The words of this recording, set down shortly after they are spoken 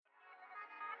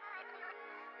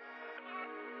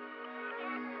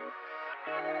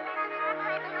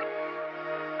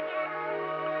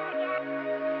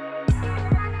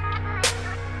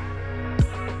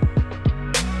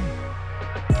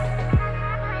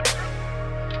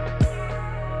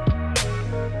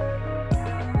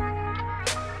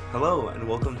Hello, and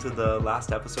welcome to the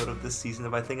last episode of this season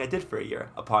of I Think I Did for a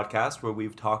Year, a podcast where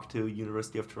we've talked to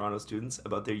University of Toronto students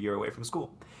about their year away from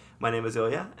school. My name is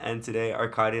Ilya, and today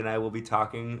Arkady and I will be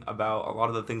talking about a lot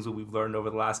of the things that we've learned over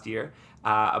the last year,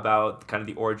 about kind of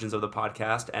the origins of the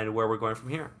podcast and where we're going from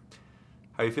here.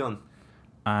 How are you feeling?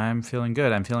 I'm feeling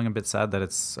good. I'm feeling a bit sad that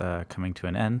it's coming to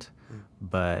an end,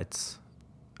 but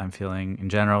I'm feeling, in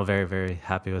general, very, very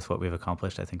happy with what we've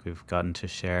accomplished. I think we've gotten to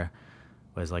share,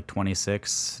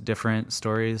 26 different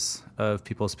stories of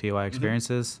people's POI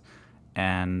experiences,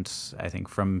 and I think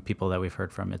from people that we've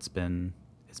heard from, it's been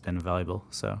valuable.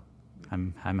 So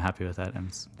I'm happy with that, and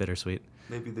it's bittersweet.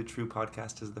 Maybe the true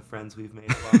podcast is the friends we've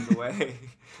made along the way.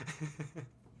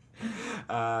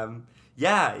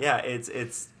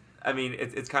 It's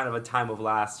kind of a time of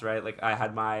last, right? Like, I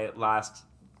had my last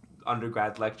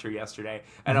undergrad lecture yesterday,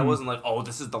 and I wasn't like, oh,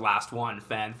 this is the last one,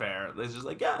 fanfare. It's just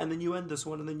like, yeah, and then you end this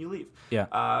one and then you leave. Yeah.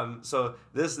 So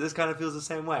this kind of feels the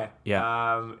same way.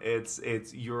 Yeah. It's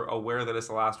you're aware that it's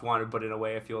the last one, but in a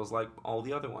way it feels like all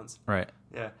the other ones. Right.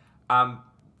 Yeah.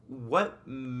 What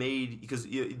made, because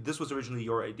this was originally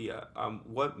your idea,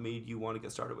 what made you want to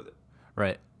get started with it?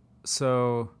 Right.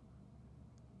 So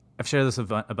I've shared this a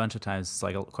bunch of times. It's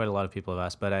like quite a lot of people have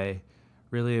asked, but it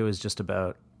was just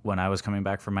about when I was coming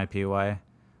back from my POI.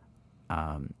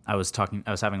 I was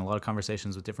having a lot of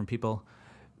conversations with different people,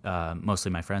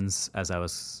 mostly my friends, as I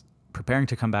was preparing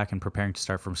to come back and preparing to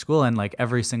start from school. And like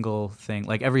every single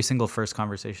first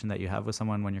conversation that you have with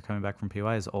someone when you're coming back from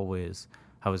POI is always,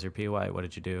 how was your POI? What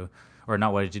did you do? Or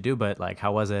not what did you do, but like,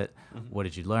 how was it? Mm-hmm. What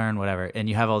did you learn? Whatever. And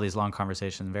you have all these long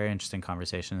conversations, very interesting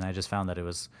conversations. And I just found that it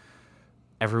was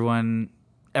everyone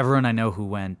I know who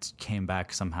went came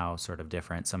back somehow sort of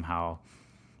different,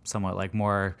 somewhat like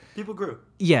more... People grew.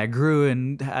 Yeah, grew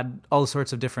and had all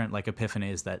sorts of different like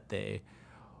epiphanies that they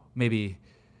maybe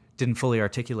didn't fully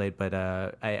articulate, but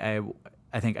I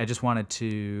think I just wanted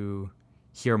to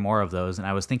hear more of those, and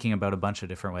I was thinking about a bunch of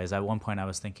different ways. At one point I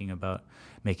was thinking about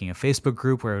making a Facebook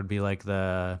group where it would be like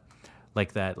that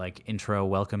intro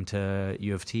welcome to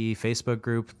U of T Facebook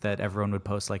group that everyone would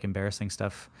post like embarrassing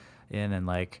stuff in, and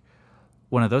like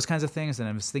one of those kinds of things. And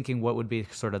I was thinking what would be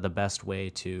sort of the best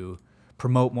way to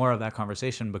promote more of that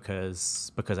conversation,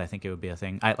 because I think it would be a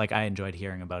thing. I enjoyed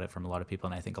hearing about it from a lot of people,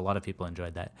 and I think a lot of people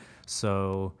enjoyed that.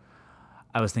 So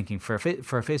I was thinking for a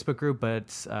Facebook group, but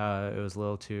it was a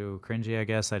little too cringy, I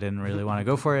guess. I didn't really want to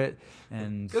go for it,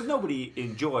 and because nobody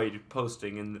enjoyed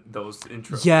posting in those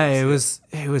intros. Yeah,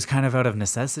 it was kind of out of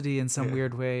necessity in some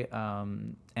weird way.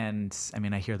 And I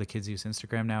mean, I hear the kids use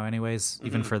Instagram now, anyways,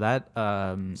 even for that.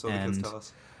 So the kids tell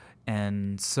us.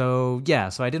 And so,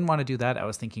 so I didn't want to do that. I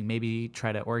was thinking maybe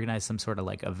try to organize some sort of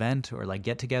like event or like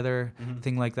get together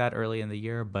thing like that early in the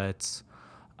year. But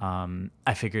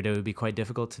I figured it would be quite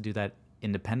difficult to do that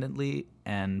independently.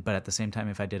 But at the same time,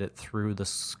 if I did it through the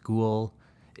school,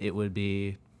 people would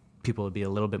be a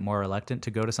little bit more reluctant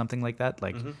to go to something like that.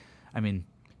 Like, I mean,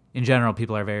 in general,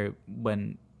 people are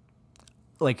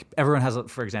everyone has,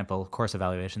 for example, course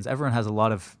evaluations. Everyone has a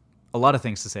lot of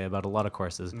things to say about a lot of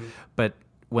courses, but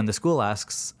when the school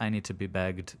asks, I need to be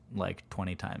begged like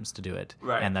 20 times to do it.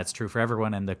 Right. And that's true for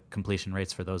everyone, and the completion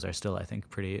rates for those are still, I think,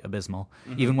 pretty abysmal.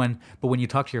 But when you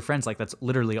talk to your friends, like that's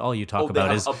literally all you talk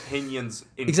about is opinions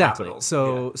in exactly. capitals.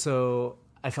 So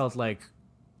I felt like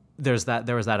there was that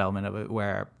element of it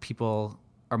where people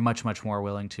are much, much more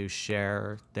willing to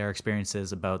share their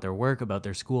experiences about their work, about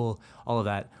their school, all of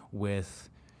that with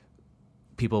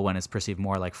people when it's perceived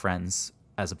more like friends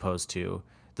as opposed to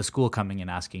the school coming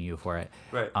and asking you for it.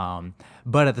 Right.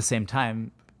 But at the same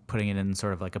time, putting it in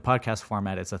sort of like a podcast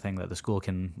format, it's a thing that the school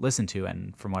can listen to.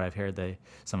 And from what I've heard,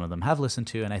 some of them have listened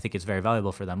to, and I think it's very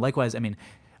valuable for them. Likewise, I mean,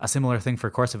 a similar thing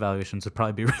for course evaluations would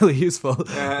probably be really useful.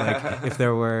 Like if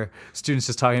there were students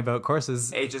just talking about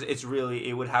courses.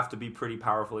 It would have to be pretty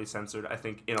powerfully censored, I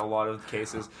think, in a lot of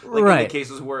cases. In the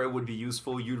cases where it would be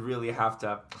useful, you'd really have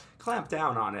to clamp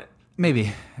down on it.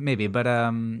 Maybe, but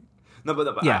No,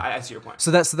 but yeah, I see your point. So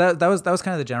that was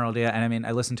kind of the general idea. And I mean,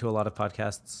 I listened to a lot of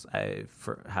podcasts. I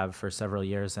have for several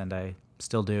years, and I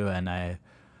still do. And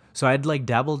so I'd like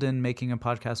dabbled in making a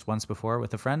podcast once before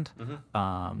with a friend,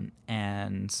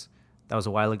 and that was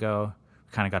a while ago.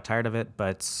 Kind of got tired of it,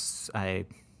 but I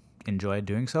enjoyed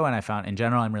doing so. And I found, in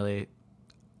general,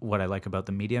 what I like about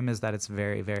the medium is that it's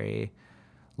very, very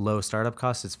low startup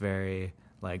costs. It's very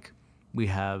like we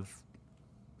have.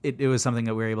 It was something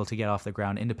that we were able to get off the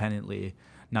ground independently,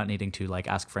 not needing to like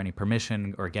ask for any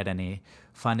permission or get any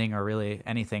funding or really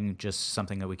anything, just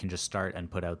something that we can just start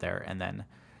and put out there. And then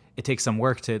it takes some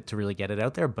work to really get it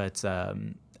out there. But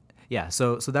so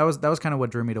that was kind of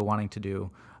what drew me to wanting to do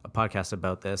a podcast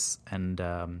about this. And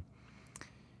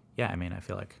yeah, I mean, I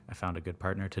feel like I found a good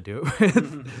partner to do it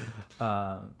with.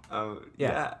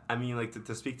 Yeah, I mean, like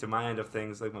to speak to my end of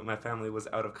things, like my family was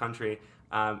out of country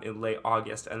in late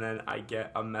August, and then I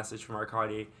get a message from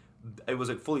Arkady. It was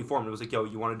like fully formed. It was like, "Yo,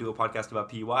 you want to do a podcast about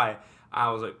PUI?"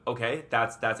 I was like, "Okay,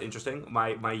 that's interesting.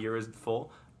 My year is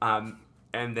full."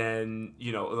 And then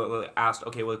asked,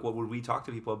 "Okay, well, like what would we talk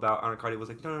to people about?" And Arkady was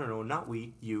like, "No, not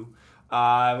we, you."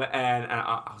 And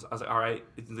I was like, "All right,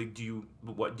 like, do you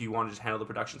want to just handle the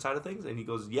production side of things?" And he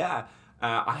goes, "Yeah."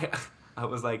 I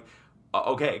was like,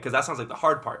 "Okay," because that sounds like the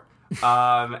hard part.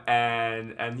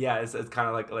 And yeah, it's kind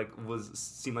of like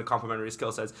seemed like complementary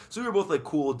skill sets. So we were both like,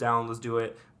 cool, down, let's do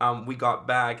it. We got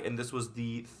back, and this was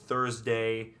the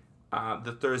Thursday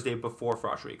before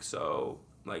Frosh Week, so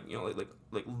like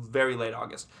very late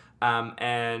August.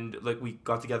 And like we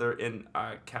got together in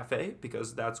a cafe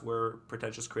because that's where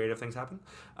pretentious creative things happen.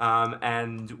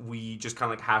 And we just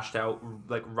kind of like hashed out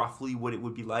like roughly what it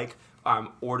would be like.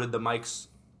 Ordered the mics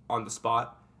on the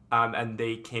spot. And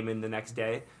they came in the next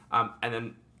day. And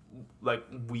then like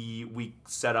we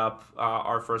set up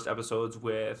our first episodes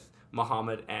with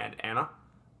Muhammad and Anna.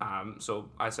 So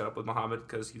I set up with Muhammad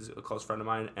because he's a close friend of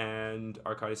mine, and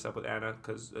Arkady set up with Anna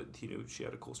because he knew she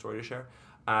had a cool story to share.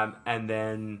 And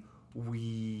then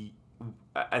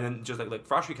just like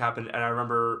Frosh Week happened, and I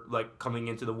remember like coming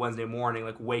into the Wednesday morning,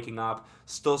 like waking up,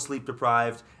 still sleep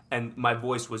deprived, and my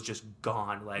voice was just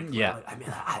gone. Like, yeah, I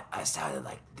mean, I sounded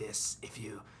like this. If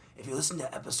you listen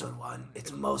to episode 1,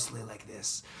 it's mostly like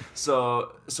this.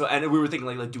 So and we were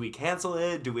thinking like do we cancel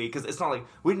it? Do we? Because it's not like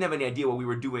we didn't have any idea what we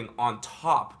were doing on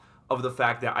top of the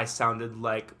fact that I sounded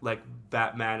like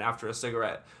Batman after a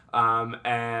cigarette. But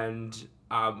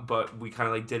we kind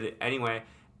of like did it anyway.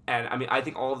 And I mean, I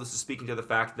think all of this is speaking to the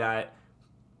fact that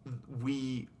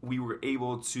we were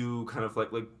able to kind of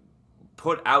like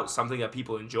put out something that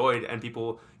people enjoyed and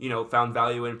people found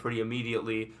value in pretty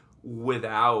immediately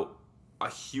without a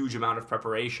huge amount of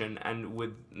preparation and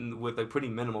with like pretty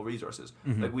minimal resources.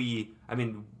 Mm-hmm. Like we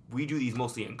do these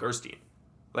mostly in Gerstein.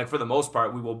 Like for the most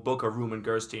part, we will book a room in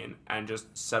Gerstein and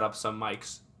just set up some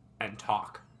mics and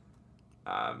talk.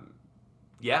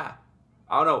 Yeah,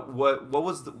 I don't know what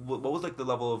was like the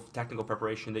level of technical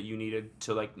preparation that you needed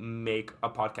to like make a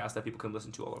podcast that people can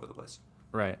listen to all over the place.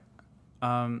 Right.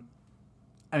 I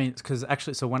mean, because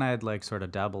actually, so when I had like sort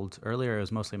of dabbled earlier, it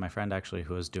was mostly my friend actually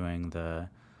who was doing the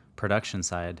production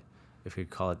side, if you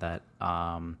could call it that.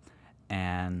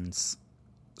 And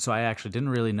so I actually didn't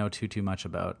really know too much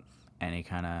about any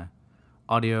kind of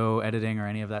audio editing or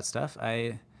any of that stuff.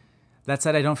 That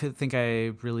said, I don't think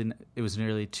it was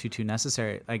really too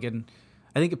necessary. I think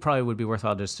it probably would be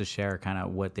worthwhile just to share kind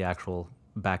of what the actual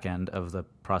back end of the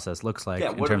process looks like.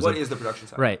 Yeah, what is the production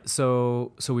side? Right.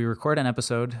 So we record an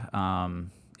episode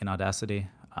in Audacity,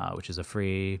 which is a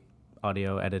free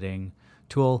audio editing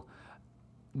tool.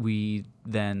 We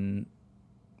then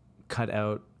cut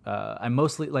out. I'm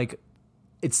mostly like,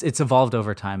 it's evolved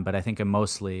over time, but I think I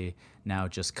mostly now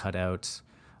just cut out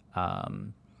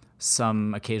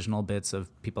some occasional bits of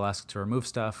people ask to remove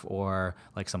stuff or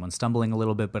like someone stumbling a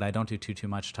little bit, but I don't do too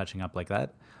much touching up like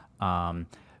that.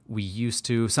 We used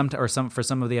to for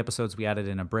some of the episodes we added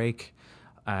in a break.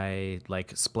 I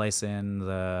like splice in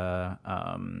the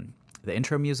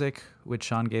intro music which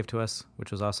Sean gave to us,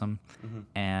 which was awesome. Mm-hmm.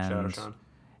 And shout out Sean.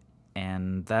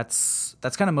 And that's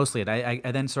kind of mostly it. I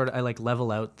then sort of like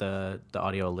level out the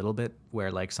audio a little bit,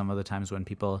 where like some of the times when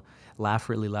people laugh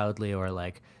really loudly or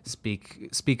like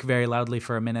speak very loudly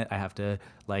for a minute, I have to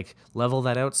like level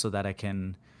that out so that I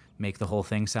can make the whole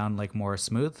thing sound like more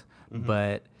smooth. Mm-hmm.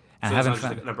 But I haven't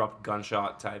found like an abrupt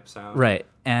gunshot type sound. Right.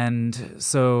 And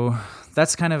so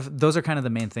those are kind of the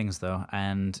main things though.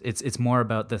 And it's more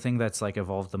about the thing that's like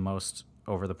evolved the most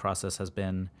over the process has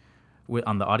been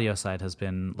on the audio side has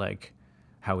been like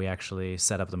how we actually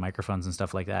set up the microphones and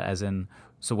stuff like that. As in,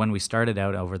 so when we started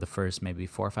out over the first maybe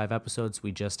 4 or 5 episodes,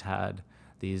 we just had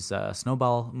these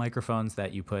snowball microphones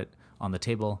that you put on the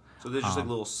table. So they're just like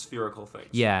little spherical things.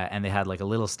 Yeah, and they had like a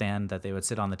little stand that they would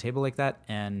sit on the table like that.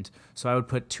 And so I would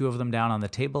put 2 of them down on the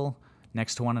table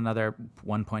next to one another,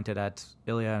 one pointed at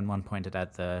Ilya and one pointed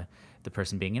at the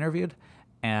person being interviewed,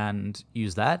 and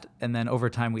use that. And then over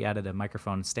time we added a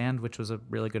microphone stand, which was a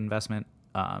really good investment,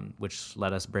 which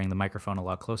let us bring the microphone a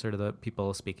lot closer to the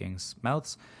people speaking's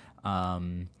mouths.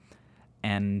 And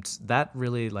that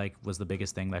really like was the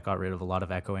biggest thing that got rid of a lot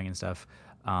of echoing and stuff.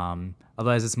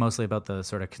 Otherwise it's mostly about the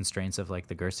sort of constraints of like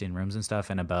the Gerstein rooms and stuff,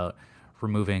 and about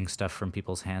removing stuff from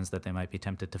people's hands that they might be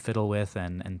tempted to fiddle with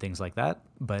and things like that.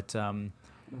 But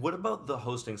What about the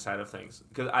hosting side of things?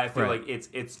 Because I feel Right. like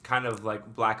it's kind of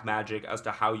like black magic as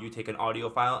to how you take an audio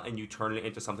file and you turn it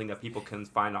into something that people can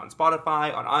find on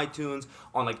Spotify, on iTunes,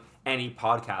 on like any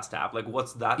podcast app. Like,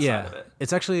 what's that side of it?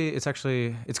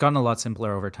 It's gotten a lot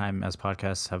simpler over time as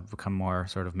podcasts have become more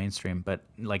sort of mainstream. But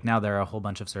like now there are a whole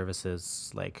bunch of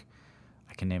services, like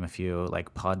I can name a few,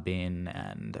 like Podbean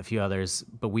and a few others.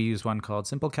 But we use one called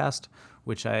Simplecast,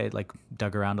 which I like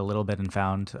dug around a little bit and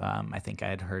found. I think I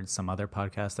had heard some other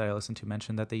podcast that I listened to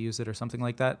mention that they use it or something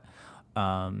like that.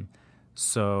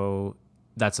 So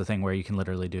that's the thing where you can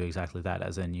literally do exactly that,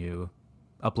 as in you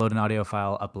upload an audio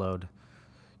file, upload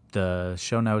the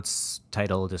show notes,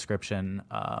 title, description,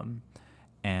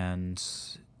 and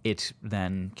it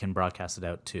then can broadcast it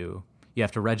out to. You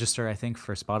have to register, I think,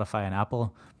 for Spotify and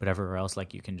Apple, but everywhere else,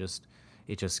 like it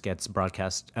just gets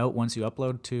broadcast out once you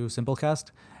upload to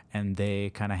Simplecast, and they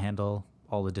kind of handle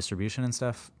all the distribution and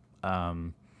stuff.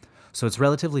 So it's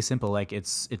relatively simple. Like it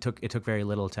took very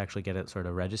little to actually get it sort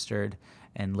of registered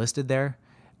and listed there.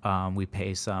 We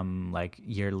pay some like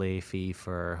yearly fee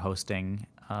for hosting.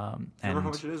 Remember how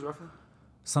much it is roughly?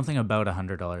 Something about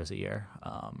 $100 a year,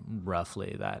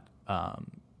 roughly that.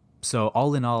 So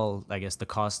all in all, I guess the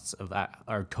costs of that,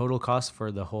 our total cost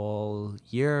for the whole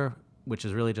year, which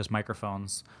is really just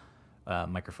microphones,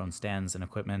 microphone stands and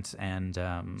equipment, and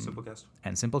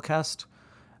Simplecast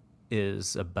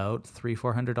is about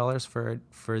 $300-400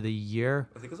 for the year.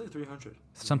 I think it's like 300.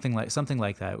 Something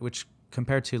like that, which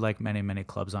compared to like many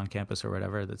clubs on campus or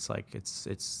whatever, that's like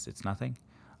it's nothing.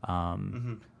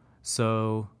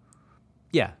 So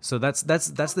yeah, so that's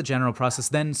the general process.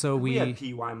 Then we had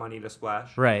PY money to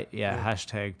splash. Right, yeah.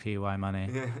 Hashtag PY money.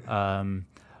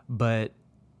 But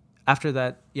after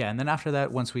that, and then after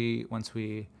that, once we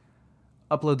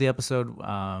upload the episode,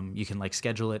 you can like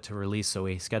schedule it to release. So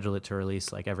we schedule it to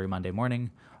release like every Monday morning.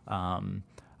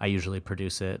 I usually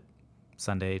produce it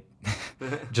Sunday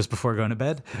just before going to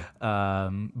bed.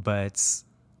 But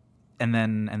and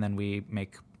then we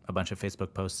make a bunch of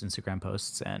Facebook posts, Instagram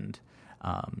posts, and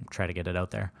try to get it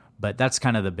out there. But that's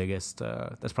kind of the biggest,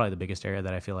 that's probably the biggest area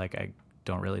that I feel like I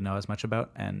don't really know as much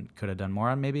about and could have done more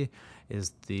on maybe,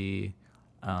 is the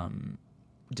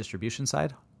distribution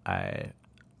side.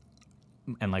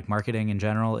 And like marketing in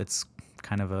general, it's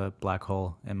kind of a black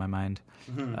hole in my mind.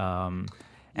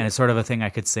 And it's sort of a thing I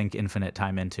could sink infinite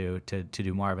time into to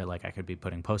do more of it. Like I could be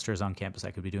putting posters on campus,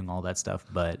 I could be doing all that stuff,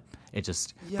 but it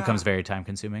just becomes very time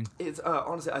consuming. It's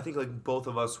honestly, I think like both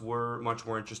of us were much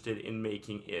more interested in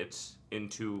making it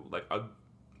into like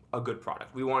a good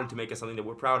product. We wanted to make it something that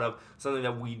we're proud of, something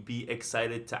that we'd be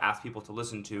excited to ask people to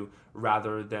listen to,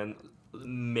 rather than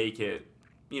make it,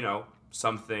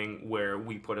 something where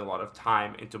we put a lot of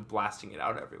time into blasting it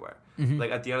out everywhere.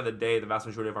 Like at the end of the day, the vast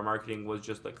majority of our marketing was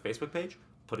just like Facebook page,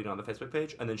 putting it on the Facebook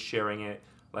page, and then sharing it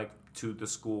like to the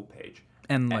school page.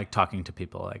 And like talking to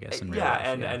people, I guess, in real life.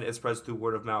 And it spreads through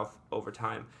word of mouth over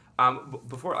time.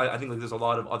 Before, I think like there's a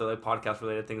lot of other like podcast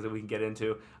related things that we can get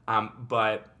into.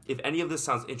 But if any of this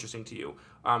sounds interesting to you,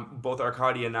 both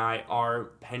Arkady and I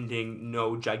are pending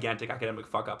no gigantic academic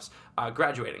fuck ups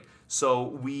graduating. So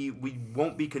we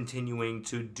won't be continuing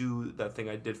to do that thing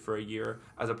I did for a year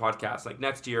as a podcast. Like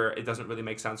next year, it doesn't really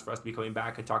make sense for us to be coming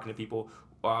back and talking to people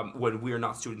when we're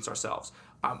not students ourselves.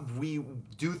 We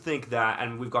do think that,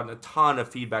 and we've gotten a ton of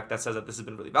feedback that says that this has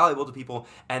been really valuable to people,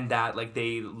 and that like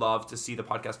they love to see the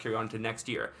podcast carry on to next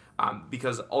year,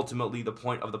 because ultimately the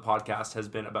point of the podcast has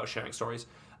been about sharing stories.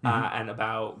 And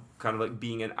about kind of like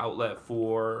being an outlet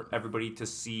for everybody to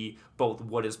see both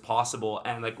what is possible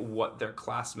and like what their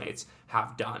classmates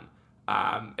have done.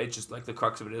 It's just like the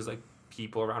crux of it is like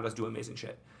people around us do amazing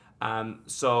shit.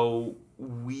 So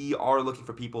we are looking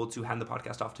for people to hand the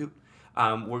podcast off to.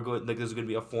 We're going, like, there's going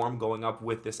to be a form going up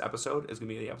with this episode. It's going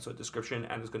to be the episode description,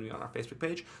 and it's going to be on our Facebook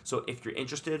page. So if you're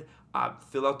interested,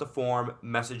 fill out the form,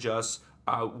 message us.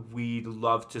 We'd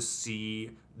love to see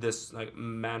this like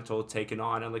mantle taken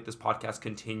on and like this podcast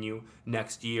continue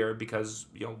next year, because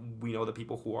we know the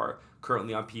people who are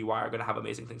currently on PY are going to have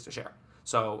amazing things to share.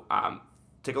 So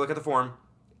take a look at the form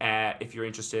if you're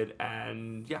interested,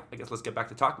 and I guess let's get back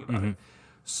to talking about it.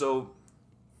 So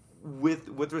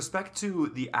with respect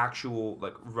to the actual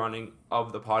like running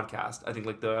of the podcast, I think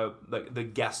like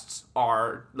the guests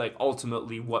are like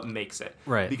ultimately what makes it,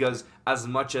 right? Because as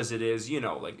much as it is,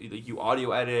 like you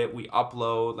audio edit, we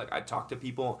upload, like I talk to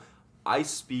people, I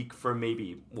speak for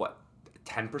maybe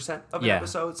 10% of an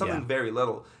episode, something very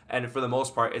little, and for the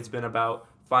most part, it's been about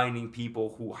finding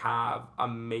people who have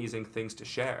amazing things to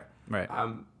share. Right.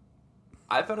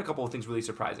 I found a couple of things really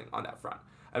surprising on that front.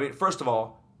 I mean, first of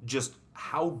all, just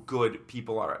how good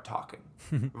people are at talking,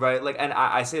 right? Like, and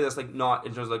I say this like not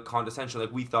in terms of like condescension.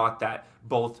 Like, we thought that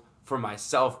both for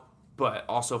myself, but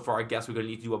also for our guests, we're going to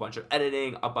need to do a bunch of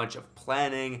editing, a bunch of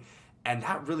planning, and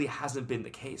that really hasn't been the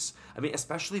case. I mean,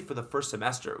 especially for the first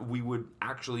semester, we would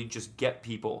actually just get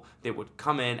people. They would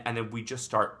come in, and then we just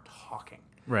start talking.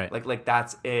 Right. Like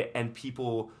that's it, and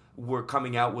people were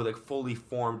coming out with like fully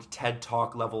formed TED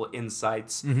Talk level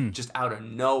insights just out of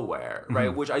nowhere,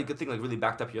 right? Which I could think like really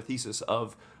backed up your thesis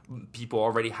of people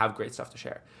already have great stuff to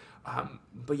share.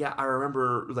 But yeah, I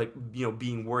remember like, you know,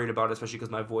 being worried about it, especially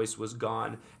because my voice was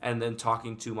gone, and then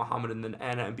talking to Muhammad and then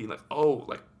Anna and being like, oh,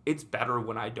 like it's better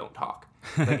when I don't talk.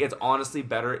 Like, it's honestly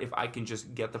better if I can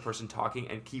just get the person talking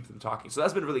and keep them talking. So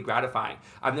that's been really gratifying.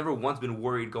 I've never once been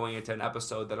worried going into an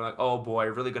episode that I'm like, oh boy,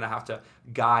 I'm really going to have to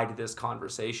guide this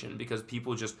conversation, because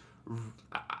people just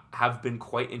have been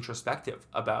quite introspective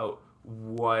about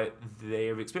what they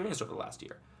have experienced over the last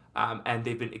year. And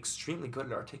they've been extremely good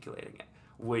at articulating it,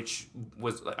 which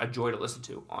was a joy to listen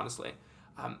to, honestly.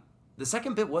 The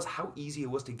second bit was how easy it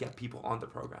was to get people on the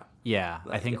program. Yeah,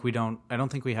 like, I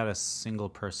don't think we had a single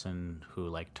person who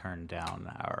like turned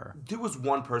down our... There was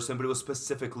one person, but it was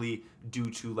specifically due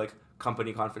to like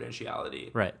company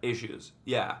confidentiality issues.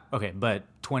 Yeah. Okay, but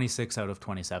 26 out of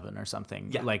 27 or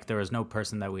something. Yeah. Like, there was no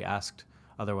person that we asked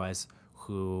otherwise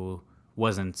who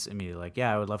wasn't immediately like,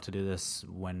 yeah, I would love to do this.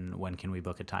 When can we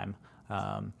book a time?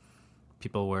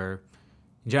 People were...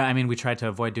 Yeah, I mean, we tried to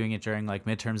avoid doing it during like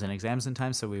midterms and exams and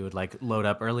time, so we would like load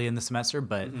up early in the semester,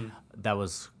 but that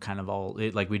was kind of all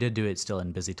like we did do it still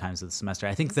in busy times of the semester.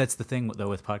 I think that's the thing though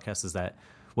with podcasts, is that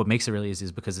what makes it really easy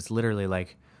is because it's literally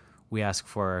like we ask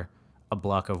for a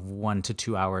block of 1 to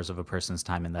 2 hours of a person's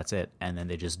time, and that's it, and then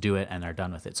they just do it and are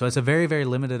done with it. So it's a very, very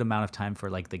limited amount of time for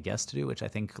like the guest to do, which I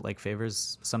think like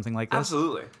favors something like this.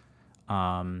 Absolutely.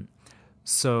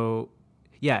 So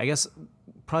yeah, I guess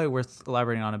probably worth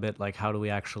elaborating on a bit, like how do we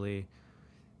actually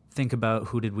think about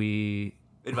who do we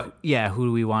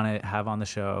want to have on the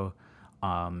show,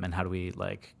 and how do we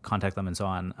like contact them and so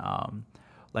on,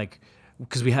 like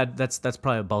because we had that's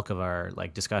probably a bulk of our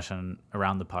like discussion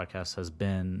around the podcast has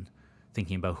been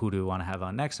thinking about who do we want to have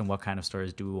on next and what kind of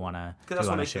stories do we want to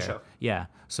share. The show. Yeah,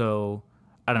 so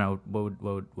I don't know,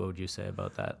 what would you say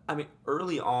about that? I mean,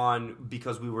 early on,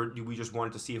 because we just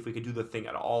wanted to see if we could do the thing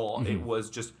at all, it was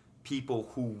just people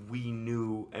who we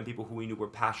knew and people who we knew were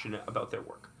passionate about their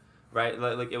work, right?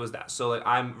 Like it was that. So like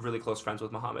I'm really close friends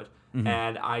with Muhammad,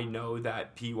 and I know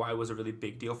that PY was a really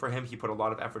big deal for him. He put a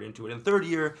lot of effort into it in third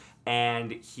year,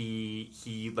 and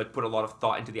he like put a lot of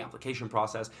thought into the application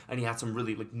process, and he had some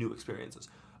really like new experiences.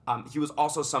 He was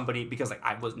also somebody, because like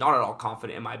I was not at all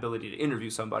confident in my ability to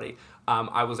interview somebody.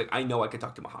 I was like, I know I could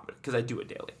talk to Muhammad because I do it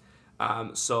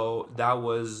daily. So that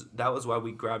was why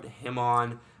we grabbed him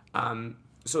on.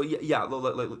 So yeah,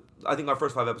 like, I think our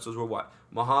first 5 episodes were what?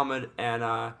 Muhammad,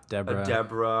 Anna,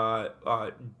 Deborah,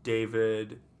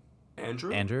 David,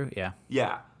 Andrew, yeah.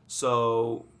 Yeah.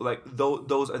 So like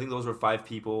those I think those were 5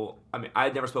 people. I mean, I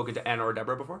had never spoken to Anna or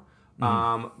Deborah before,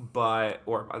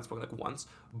 or I'd spoken like once.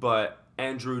 But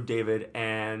Andrew, David,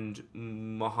 and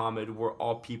Muhammad were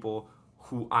all people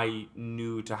who I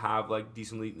knew to have like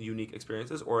decently unique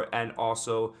experiences, and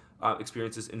also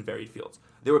experiences in varied fields.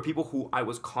 There were people who I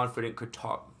was confident could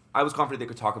talk. I was confident they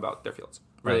could talk about their fields.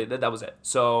 Really, that was it.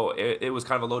 So it was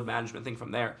kind of a load management thing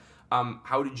from there.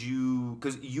 How did you?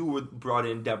 Because you were brought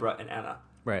in Deborah and Anna.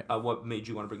 Right. What made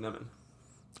you want to bring them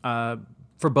in?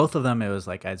 For both of them, it was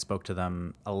like I'd spoke to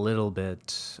them a little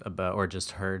bit about, or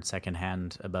just heard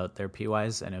secondhand about their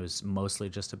PYs, and it was mostly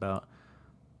just about.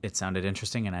 It sounded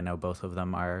interesting, and I know both of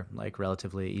them are like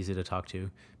relatively easy to talk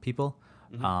to people.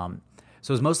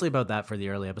 So it was mostly about that for the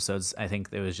early episodes. I think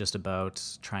it was just about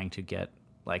trying to get,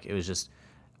 like, it was just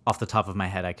off the top of my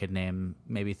head, I could name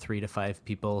maybe 3 to 5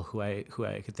 people who I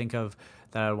could think of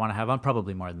that I would want to have on,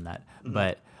 probably more than that.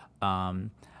 But I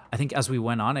think as we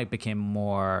went on, it became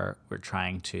more, we're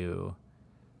trying to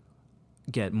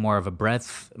get more of a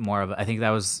breadth, I think that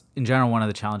was, in general, one of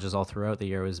the challenges all throughout the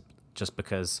year was just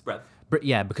because... Breadth.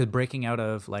 Because breaking out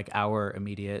of, like, our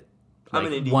immediate... I'm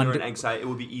an indie, you're an Exide. It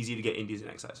would be easy to get indies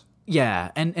and Exides.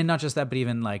 Yeah, and not just that, but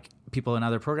even like people in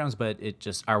other programs, but it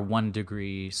just our 1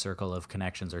 degree circle of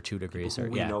connections or 2 degrees.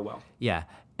 People we know well. Yeah,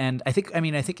 and I think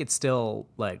it's still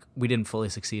like we didn't fully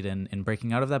succeed in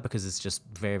breaking out of that because it's just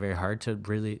very, very hard to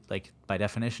really, like, by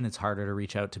definition, it's harder to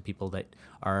reach out to people that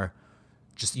are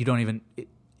just, you don't even,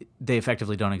 they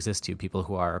effectively don't exist to you, people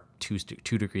who are 2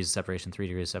 degrees of separation, 3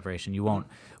 degrees of separation. You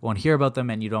won't hear about them,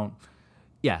 and you don't,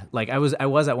 yeah, like I was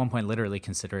at one point literally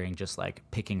considering just like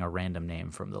picking a random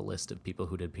name from the list of people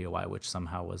who did POI, which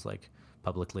somehow was like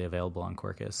publicly available on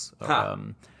Quarkus. Huh.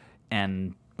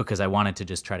 And because I wanted to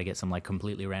just try to get some like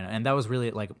completely random, and that was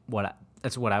really like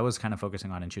that's what I was kind of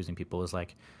focusing on in choosing people, was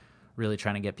like really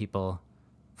trying to get people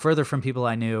further from people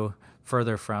I knew,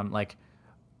 further from like,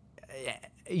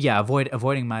 yeah,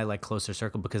 avoiding my like closer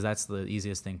circle, because that's the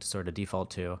easiest thing to sort of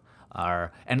default to.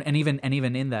 And even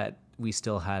in that, we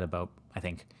still had about, I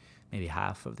think maybe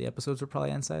half of the episodes were probably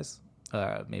N size,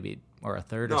 maybe, or a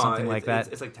third or something like that.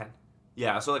 It's like 10.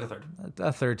 Yeah, so like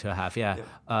A third to a half, yeah.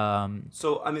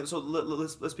 So I mean, so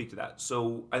let's speak to that.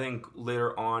 So I think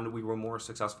later on we were more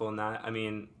successful in that. I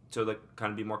mean, to like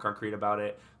kind of be more concrete about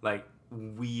it, like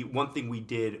one thing we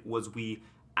did was we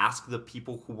asked the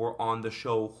people who were on the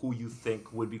show who you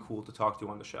think would be cool to talk to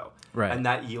on the show, right? And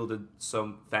that yielded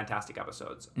some fantastic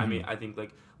episodes. I mean, I think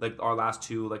like our last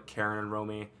two, like Karen and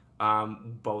Romy,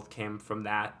 both came from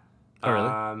that. Oh,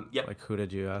 really? Yep. Like, who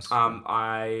did you ask?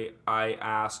 I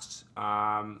asked.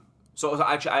 So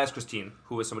actually, I asked Christine,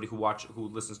 who is somebody who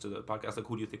listens to the podcast, like,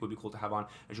 who do you think would be cool to have on?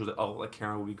 And she was like, oh, like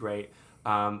Karen would be great.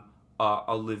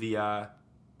 Olivia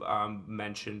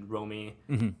mentioned Romy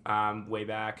way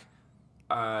back.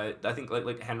 I think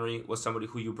like Henry was somebody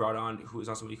who you brought on, who is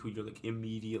not somebody who you're like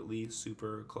immediately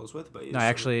super close with. But no,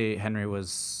 actually, Henry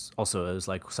was also, it was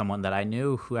like someone that I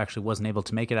knew who actually wasn't able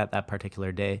to make it at that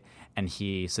particular day, and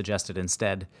he suggested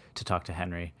instead to talk to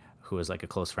Henry, who was like a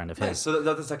close friend of his. So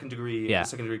that's a second degree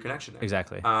connection there.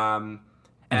 Exactly. And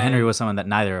Henry was someone that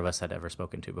neither of us had ever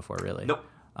spoken to before, really. Nope.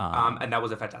 And that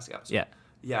was a fantastic episode. Yeah.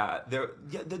 Yeah,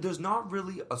 there's not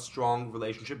really a strong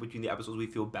relationship between the episodes we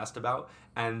feel best about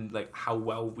and like how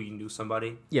well we knew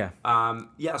somebody. Yeah.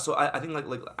 So I think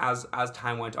like as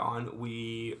time went on,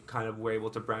 we kind of were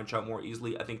able to branch out more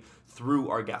easily. I think through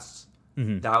our guests.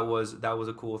 Mm-hmm. That was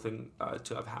a cool thing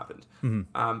to have happened.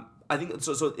 Mm-hmm. I think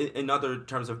so. In other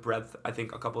terms of breadth, I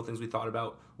think a couple of things we thought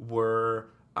about were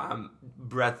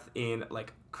breadth in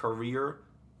like career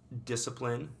and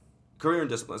discipline.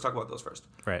 Let's talk about those first.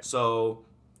 Right. So,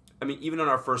 I mean, even in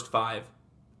our first 5,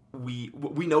 we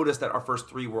noticed that our first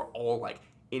 3 were all like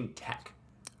in tech.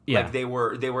 Yeah. Like they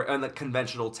were in like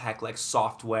conventional tech, like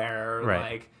software,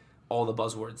 right. Like all the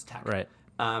buzzwords tech. Right.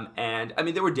 And I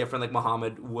mean, they were different. Like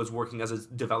Mohammed was working as a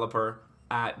developer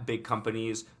at big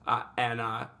companies.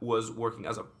 Anna was working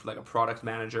as a product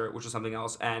manager, which is something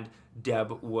else. And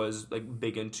Deb was like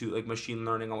big into like machine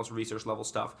learning, almost research level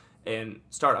stuff in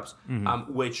startups,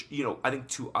 which, you know, I think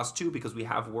to us too, because we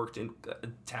have worked in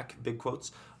tech, big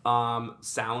quotes,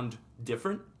 sound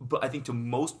different. But I think to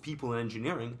most people in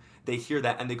engineering, they hear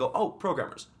that and they go, oh,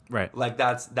 programmers. Right. Like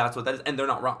that's what that is. And they're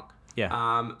not wrong.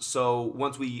 Yeah. So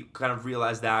once we kind of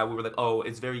realized that, we were like, oh,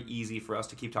 it's very easy for us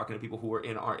to keep talking to people who are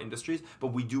in our industries, but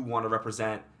we do want to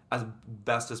represent as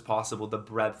best as possible the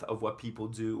breadth of what people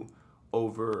do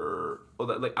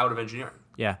like out of engineering.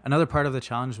 Yeah. Another part of the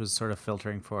challenge was sort of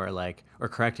filtering for like, or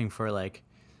correcting for like,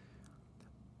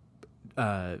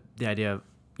 the idea of,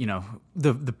 you know,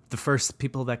 the first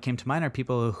people that came to mind are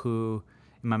people who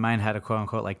in my mind had a quote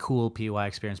unquote like cool POI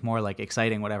experience, more like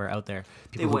exciting, whatever out there.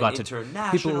 People who got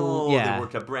international, they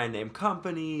worked at brand name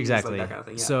companies, exactly, like that kind of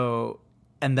thing. Yeah. So,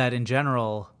 and that in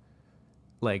general,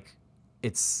 like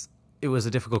it was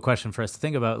a difficult question for us to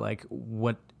think about. Like,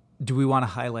 what do we want to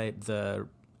highlight? The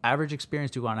average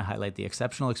experience? Do we want to highlight the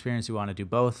exceptional experience? Do we want to do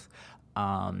both?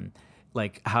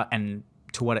 Like how and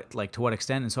to what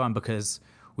extent and so on, because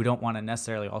we don't want to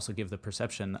necessarily also give the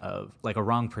perception of like a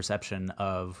wrong perception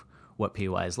of what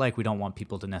POI is like. We don't want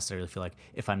people to necessarily feel like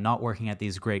if I'm not working at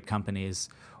these great companies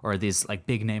or these like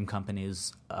big name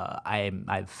companies,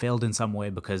 I've failed in some way,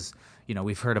 because, you know,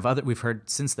 we've heard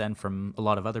since then from a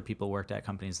lot of other people worked at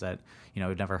companies that, you know,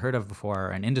 we've never heard of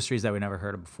before, and industries that we never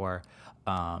heard of before,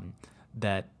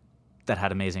 that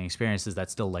had amazing experiences, that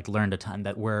still like learned a ton,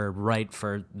 that were right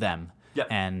for them. Yeah.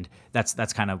 And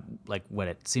that's kind of like what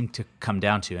it seemed to come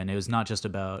down to. And it was not just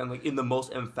about, and like in the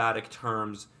most emphatic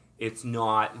terms, it's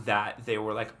not that they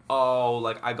were like, oh,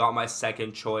 like I got my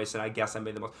second choice and I guess I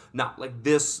made the most. No, like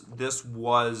this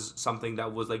was something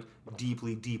that was like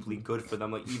deeply, deeply good for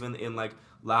them. Like even in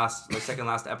second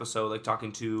last episode, like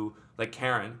talking to like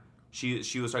Karen, she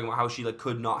was talking about how she like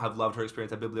could not have loved her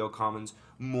experience at Bibliocommons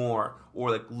more, or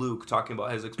like Luke talking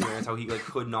about his experience, how he like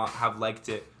could not have liked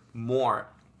it more.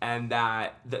 And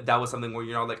that was something where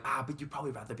you're not like, but you'd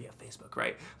probably rather be at Facebook,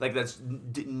 right? Like that's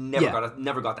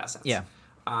never got that sense. Yeah.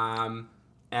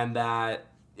 And that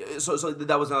So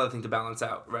that was another thing to balance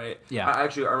out, right? Yeah. I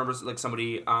remember like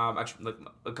somebody actually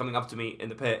like coming up to me in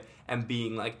the pit and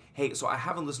being like, "Hey, so I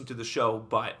haven't listened to the show,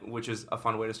 but," which is a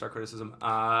fun way to start criticism.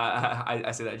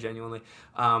 I say that genuinely.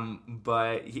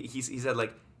 But he said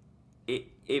like,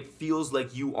 it feels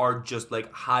like you are just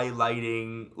like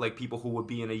highlighting like people who would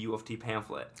be in a U of T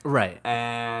pamphlet, Right?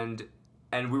 And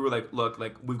we were like, look,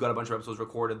 like we've got a bunch of episodes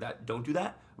recorded that don't do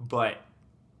that, but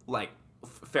like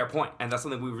fair point, and that's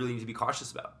something we really need to be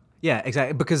cautious about. Yeah,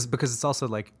 exactly. Because it's also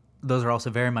like those are also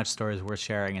very much stories worth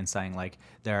sharing and saying like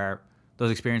those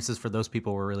experiences for those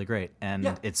people were really great,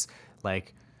 and it's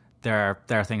like there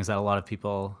are things that a lot of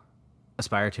people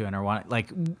aspire to and are want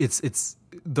like it's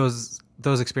those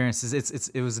experiences.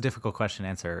 It was a difficult question to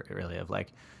answer really of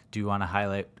like, do you want to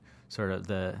highlight sort of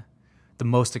the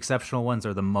most exceptional ones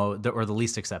or or the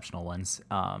least exceptional ones?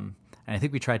 And I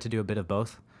think we tried to do a bit of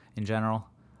both in general.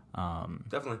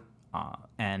 Definitely.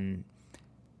 And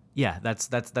yeah, that's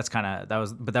kind of that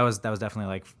was definitely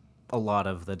like a lot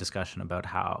of the discussion about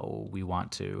who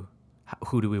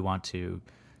do we want to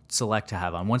select to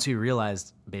have on. Once we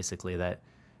realized basically that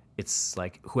it's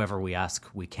like whoever we ask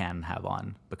we can have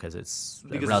on because it's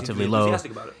relatively low.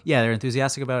 Enthusiastic about it. Yeah, they're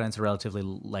enthusiastic about it, and it's a relatively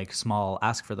like small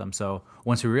ask for them. So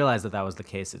once we realized that was the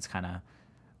case, it's kind of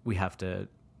we have a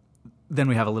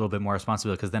little bit more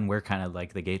responsibility because then we're kind of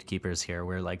like the gatekeepers here.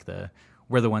 We're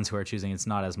the ones who are choosing. It's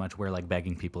not as much we're like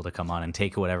begging people to come on and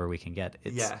take whatever we can get.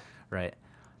 Right.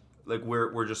 Like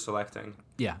we're just selecting.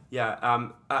 Yeah. Yeah.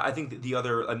 I think the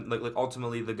other like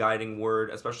ultimately the guiding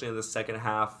word, especially in the second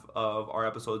half of our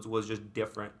episodes, was just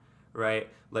different, right?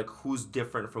 Like who's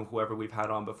different from whoever we've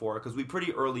had on before? Because we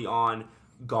pretty early on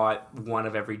got one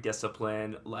of every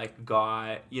discipline. Like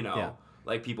got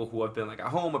like people who have been like at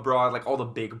home, abroad, like all the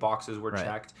big boxes were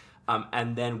checked.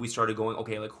 And then we started going,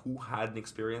 okay, like who had an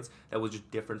experience that was just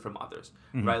different from others,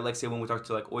 right? Like say when we talked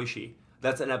to like Oishi,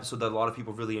 that's an episode that a lot of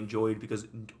people really enjoyed because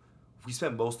we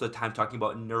spent most of the time talking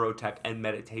about neurotech and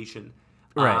meditation,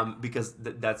 right? Because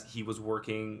he was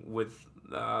working with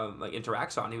like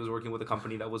Interaxon. He was working with a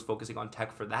company that was focusing on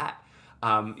tech for that.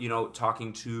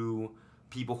 Talking to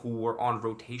people who were on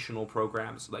rotational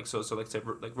programs, like so like say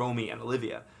like Romy and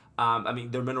Olivia. I mean,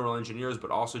 they're mineral engineers,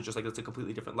 but also just like it's a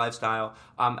completely different lifestyle.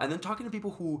 And then talking to people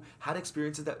who had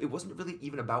experiences that it wasn't really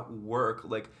even about work,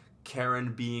 like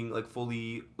Karen being like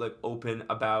fully like open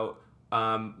about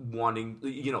wanting,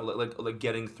 like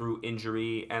getting through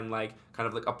injury and like kind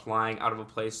of like applying out of a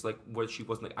place like where she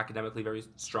wasn't like academically very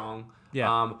strong.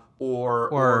 Yeah.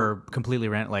 Or completely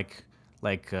like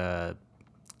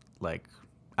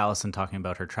Allison talking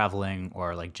about her traveling,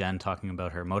 or like Jen talking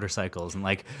about her motorcycles, and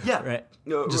like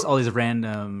just all these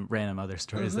random other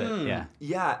stories and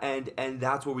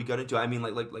that's where we got into. I mean,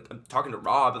 like I'm talking to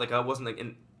Rob, like I wasn't like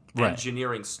in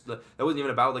engineering. That wasn't even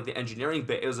about like the engineering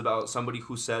bit. It was about somebody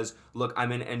who says, "Look,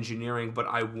 I'm in engineering, but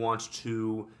I want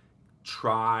to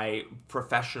try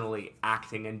professionally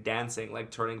acting and dancing,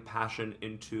 like turning passion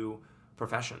into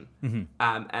profession."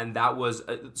 And that was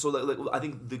so like I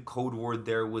think the code word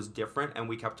there was different, and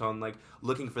we kept on like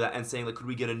looking for that and saying like, could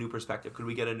we get a new perspective, could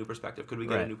we get a new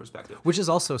perspective, which is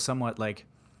also somewhat like,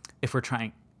 if we're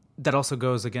trying, that also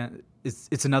goes again,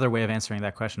 it's another way of answering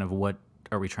that question of what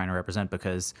are we trying to represent,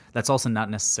 because that's also not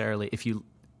necessarily, if you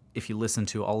listen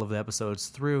to all of the episodes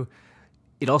through,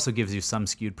 it also gives you some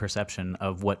skewed perception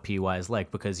of what PY is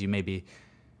like, because you may be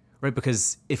right,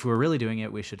 because if we're really doing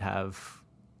it, we should have,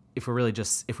 if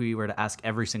we were to ask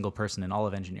every single person in all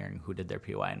of engineering who did their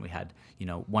PY, and we had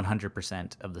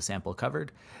 100% of the sample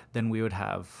covered, then we would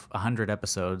have 100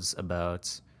 episodes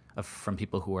from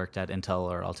people who worked at Intel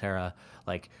or Altera.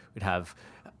 Like we'd have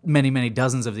many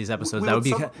dozens of these episodes. That'd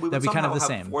be kind of the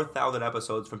same. 4,000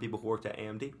 episodes from people who worked at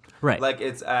AMD. Right. Like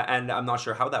it's and I'm not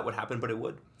sure how that would happen, but it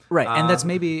would. Right. And that's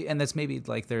maybe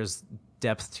like there's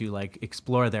depth to like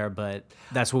explore there, but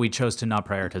that's what we chose to not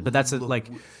prioritize. But that's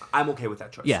I'm okay with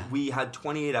that choice. Yeah. We had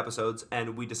 28 episodes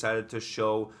and we decided to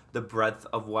show the breadth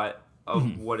of what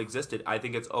existed. I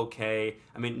think it's okay.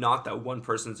 I mean, not that one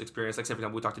person's experience, like say for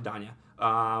example, we talked to Danya,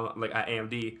 like at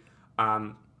AMD,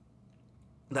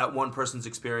 that one person's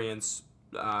experience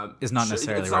is not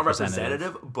necessarily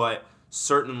representative, but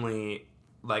certainly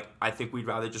like I think we'd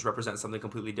rather just represent something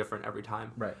completely different every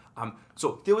time. Right.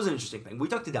 So there was an interesting thing. We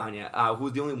talked to Danya, who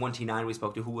was the only 1T9 we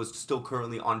spoke to, who was still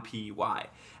currently on PEY.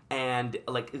 And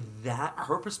like that,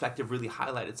 her perspective really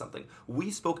highlighted something.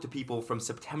 We spoke to people from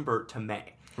September to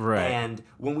May. Right. And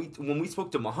when we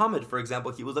spoke to Muhammad, for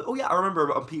example, he was like, "Oh yeah, I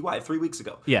remember on PY 3 weeks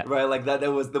ago." Yeah. Right. Like that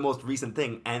was the most recent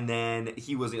thing. And then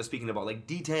he was speaking about like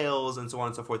details and so on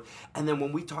and so forth. And then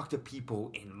when we talked to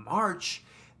people in March,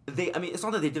 I mean, it's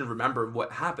not that they didn't remember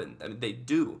what happened. I mean, they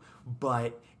do,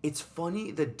 but it's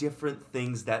funny the different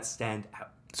things that stand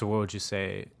out. So what would you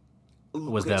say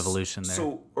was the evolution there?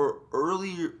 So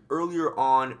earlier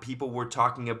on, people were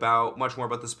talking about much more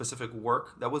about the specific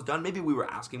work that was done. Maybe we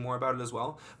were asking more about it as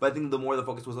well, but I think the more the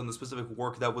focus was on the specific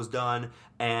work that was done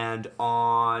and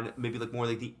on maybe like more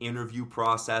like the interview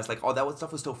process, like all that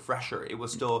stuff was still fresher. It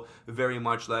was still very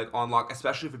much like on lock,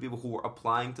 especially for people who were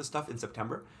applying to stuff in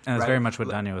September. And that's right? very much what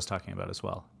Danya was talking about as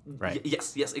well, right?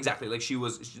 Yes, exactly. Like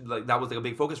like that was like a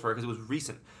big focus for her because it was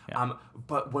recent. Yeah.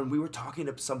 But when we were talking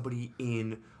to somebody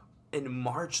in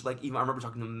March, like even I remember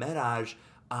talking to Meraj,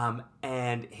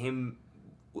 and him,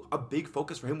 a big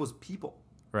focus for him was people.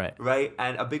 Right.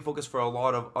 And a big focus for a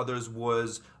lot of others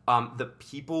was the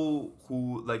people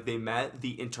who like they met,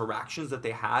 the interactions that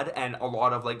they had, and a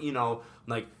lot of like, you know,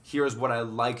 like here's what I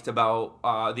liked about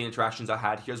the interactions I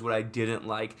had, here's what I didn't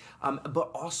like,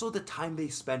 but also the time they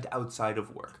spent outside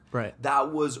of work. Right.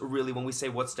 That was really when we say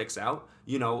what sticks out,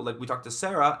 you know, like we talked to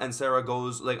Sarah and Sarah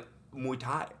goes like Muay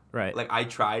Thai. Right. Like I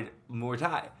tried Muay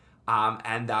Thai,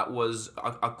 and that was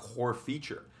a core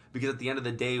feature. Because at the end of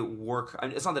the day, work, I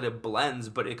mean, it's not that it blends,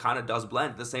 but it kind of does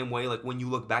blend. The same way, like, when you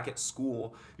look back at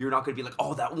school, you're not going to be like,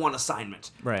 oh, that one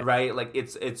assignment. Right? Like,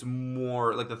 it's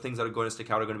more, like, the things that are going to stick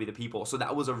out are going to be the people. So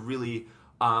that was a really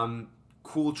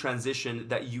cool transition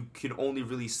that you can only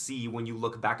really see when you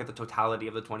look back at the totality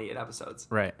of the 28 episodes.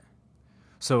 Right.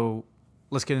 So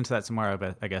let's get into that some more,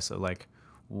 I guess, like,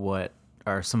 what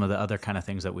are some of the other kind of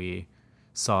things that we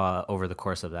saw over the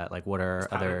course of that? Like, what are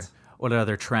other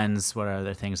trends? What are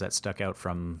other things that stuck out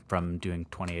from doing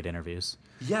 28 interviews?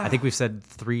 Yeah. I think we've said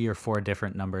 3 or 4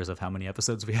 different numbers of how many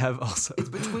episodes we have also. It's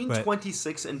between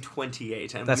 26 and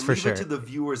 28. And that's we for leave sure. it to the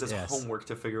viewers as homework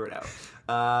to figure it out.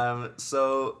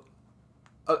 So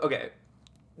we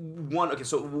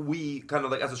kind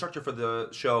of like, as a structure for the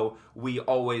show, we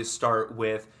always start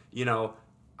with, you know,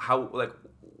 how, like,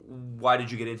 why did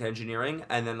you get into engineering?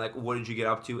 And then, like, what did you get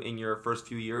up to in your first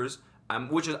few years?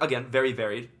 Which is, again, very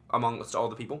varied amongst all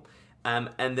the people. And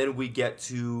then we get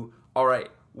to, all right,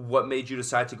 what made you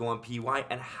decide to go on PY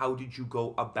and how did you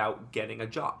go about getting a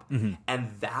job? Mm-hmm.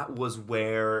 And that was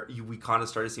where we kind of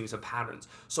started seeing some patterns.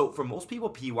 So for most people,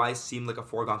 PY seemed like a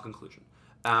foregone conclusion.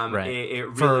 Right. It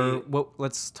really...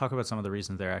 let's talk about some of the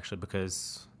reasons there, actually,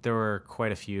 because there were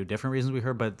quite a few different reasons we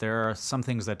heard, but there are some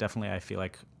things that definitely I feel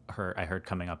like I heard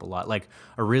coming up a lot. Like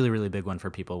a really, really big one for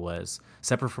people was,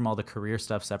 separate from all the career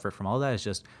stuff, separate from all that, is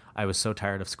just I was so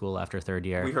tired of school after third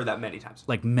year. We heard that many times.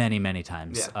 Like many, many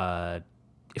times. Yeah.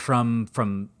 From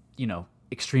you know,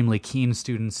 extremely keen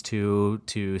students to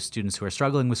students who are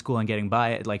struggling with school and getting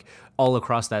by. Like all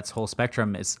across that whole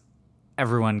spectrum is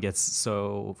everyone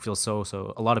feels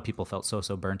so a lot of people felt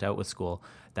so burnt out with school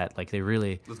that like they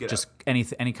really just any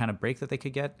kind of break that they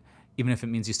could get, even if it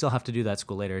means you still have to do that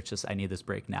school later, it's just I need this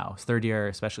break now. Third year,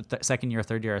 especially second year,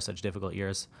 third year are such difficult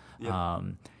years. Yep.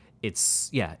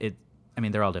 I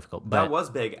mean, they're all difficult. But that was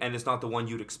big, and it's not the one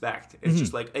you'd expect. It's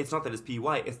just like, it's not that it's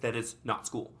PY, it's that it's not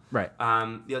school. Right.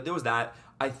 There was that.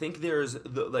 I think there's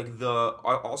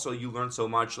also you learn so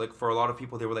much. Like for a lot of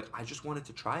people, they were like, I just wanted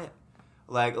to try it.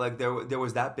 Like there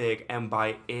was that big, and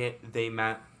by it they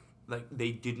meant like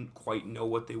they didn't quite know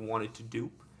what they wanted to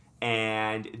do,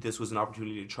 and this was an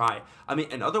opportunity to try. I mean,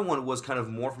 another one was kind of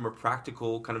more from a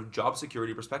practical kind of job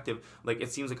security perspective. Like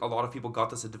it seems like a lot of people got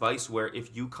this advice where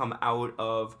if you come out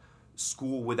of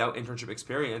school without internship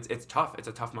experience, it's tough. It's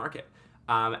a tough market.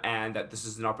 And that this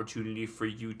is an opportunity for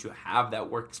you to have that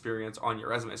work experience on your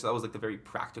resume. So that was like the very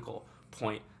practical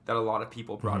point that a lot of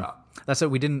people brought up. That's it.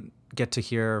 We didn't get to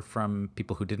hear from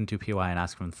people who didn't do PY and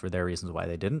ask them for their reasons why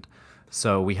they didn't.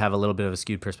 So we have a little bit of a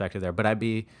skewed perspective there. But I'd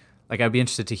be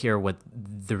interested to hear what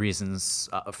the reasons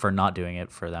for not doing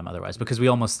it for them otherwise, because it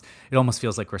almost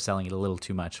feels like we're selling it a little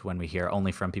too much when we hear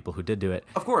only from people who did do it.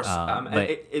 Of course, and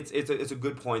it's a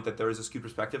good point that there is a skewed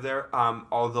perspective there.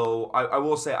 Although I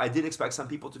will say I did expect some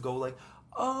people to go like,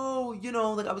 oh, you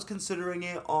know, like I was considering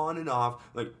it on and off.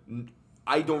 Like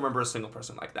I don't remember a single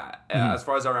person like that. As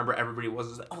far as I remember, everybody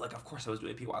was like, oh, like of course I was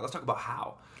doing PY. Let's talk about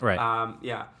how. Right.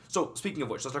 Yeah. So speaking of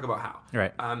which, let's talk about how.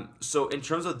 Right. So in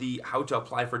terms of the how to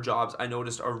apply for jobs, I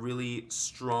noticed a really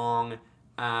strong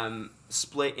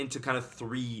split into kind of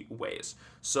 3 ways.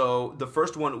 So the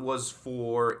first one was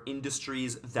for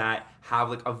industries that have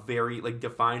like a very like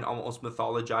defined, almost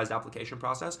mythologized application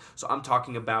process. So I'm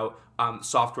talking about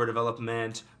software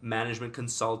development, management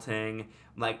consulting,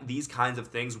 like these kinds of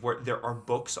things where there are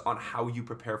books on how you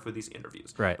prepare for these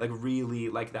interviews. Right. Like really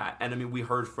like that. And I mean, we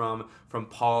heard from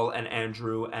Paul and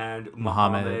Andrew and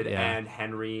Mohammed and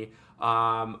Henry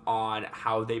on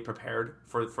how they prepared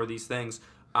for these things.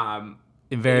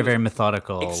 in very, very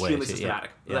methodical way. Extremely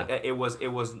systematic. Yeah. Like it was,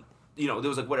 you know, there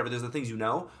was like whatever. There's the things you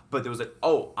know, but there was like,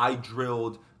 oh, I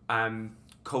drilled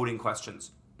coding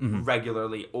questions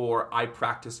regularly, or I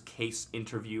practiced case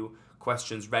interview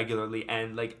questions regularly,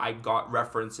 and like I got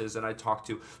references and I talked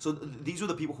to. So these were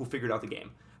the people who figured out the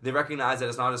game. They recognized that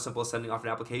it's not as simple as sending off an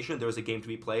application. There was a game to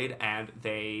be played, and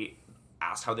they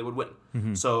asked how they would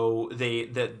win. So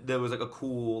there was like a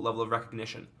cool level of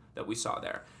recognition that we saw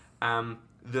there.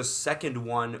 The second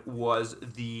one was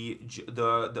the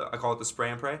I call it the spray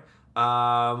and pray,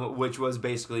 which was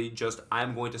basically just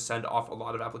I'm going to send off a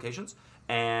lot of applications,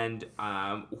 and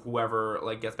whoever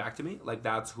like gets back to me, like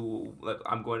that's who like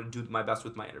I'm going to do my best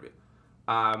with my interview.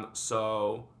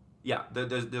 So yeah,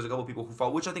 there's a couple of people who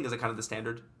fall, which I think is a kind of the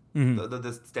standard.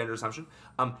 The standard assumption,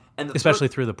 and especially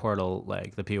through the portal,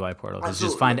 like the PY portal, because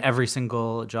just find every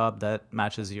single job that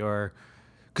matches your.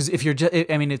 Because if you're just,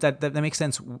 I mean, if that makes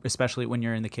sense, especially when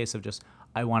you're in the case of just,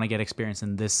 I want to get experience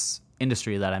in this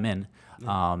industry that I'm in,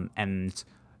 and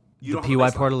the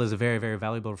PY portal is a very, very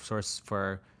valuable source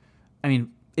for. I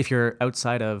mean, if you're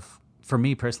outside of, for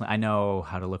me personally, I know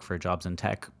how to look for jobs in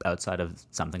tech outside of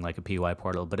something like a PY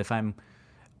portal, but if I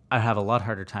have a lot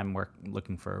harder time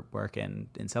looking for work in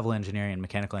civil engineering and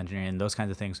mechanical engineering and those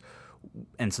kinds of things.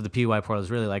 And so the PY portal is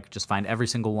really like just find every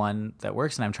single one that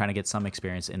works, and I'm trying to get some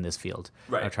experience in this field.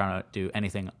 Right. I'm trying to do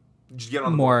anything just get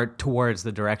on more towards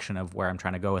the direction of where I'm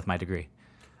trying to go with my degree.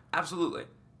 Absolutely.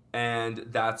 And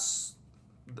I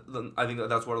think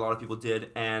that's what a lot of people did.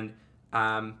 And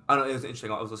I don't know, it was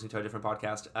interesting. I was listening to a different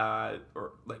podcast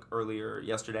or like earlier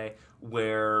yesterday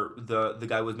where the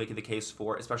guy was making the case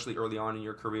for, especially early on in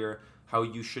your career, how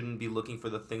you shouldn't be looking for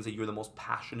the things that you're the most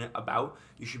passionate about.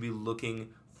 You should be looking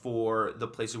for the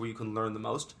places where you can learn the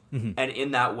most. And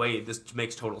in that way, this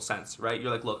makes total sense, right?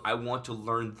 You're like, look, I want to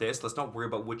learn this. Let's not worry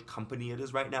about which company it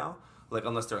is right now. Like,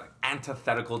 unless they're like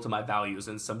antithetical to my values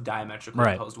in some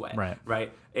diametrically opposed way,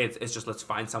 right? It's just let's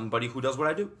find somebody who does what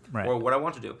I do or what I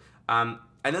want to do. And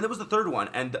then there was the third one,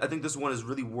 and I think this one is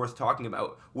really worth talking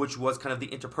about, which was kind of the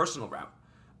interpersonal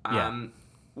route.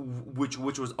 Which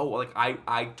was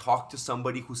I talked to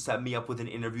somebody who set me up with an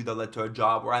interview that led to a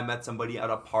job, or I met somebody at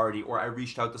a party, or I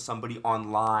reached out to somebody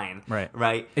online.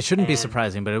 Right. It shouldn't be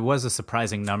surprising, but it was a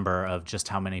surprising number of just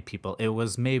how many people. It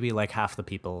was maybe like half the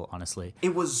people, honestly.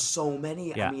 It was so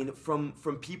many. Yeah. I mean, from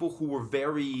people who were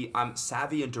very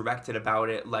savvy and directed about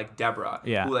it, like Deborah,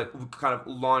 who like kind of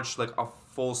launched like a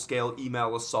full-scale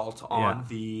email assault on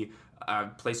the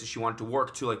places she wanted to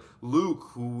work, to like Luke,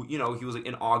 who, you know, he was like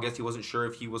in August, he wasn't sure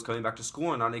if he was coming back to school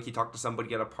or not. Like, he talked to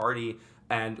somebody at a party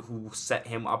and who set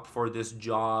him up for this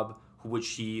job, which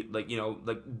he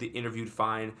interviewed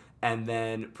fine, and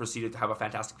then proceeded to have a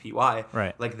fantastic PY.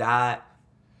 Right. Like that.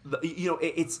 You know,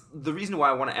 it's the reason why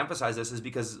I want to emphasize this is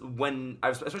because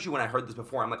especially when I heard this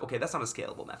before, I'm like, okay, that's not a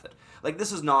scalable method. Like,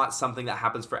 this is not something that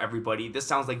happens for everybody. This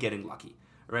sounds like getting lucky.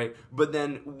 Right. But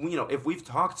then, you know, if we've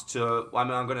talked to,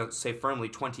 I'm going to say firmly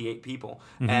 28 people,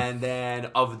 and then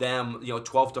of them, you know,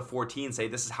 12 to 14 say,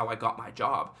 this is how I got my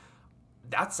job.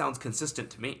 That sounds consistent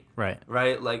to me. Right.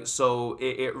 Like, so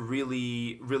it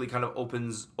really, really kind of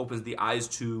opens the eyes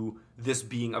to this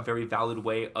being a very valid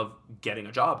way of getting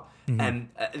a job. And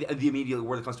the immediate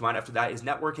word that comes to mind after that is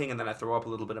networking, and then I throw up a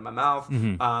little bit in my mouth.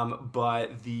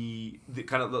 But the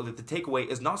kind of the takeaway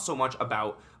is not so much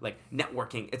about like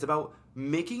networking. It's about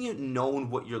making it known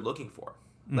what you're looking for.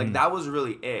 Like, that was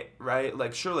really it, right?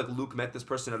 Like, sure, like Luke met this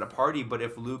person at a party, but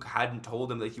if Luke hadn't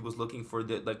told him that he was looking for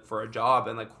for a job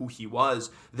and like who he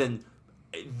was, then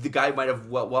the guy might have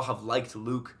well have liked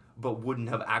Luke, but wouldn't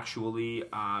have actually,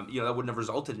 that wouldn't have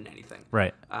resulted in anything.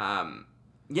 Right.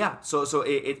 Yeah. So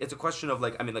it's a question of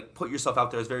like, I mean, like, put yourself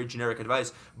out there is very generic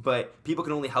advice, but people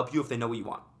can only help you if they know what you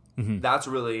want. That's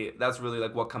really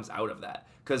like what comes out of that,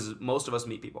 because most of us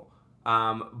meet people,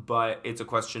 but it's a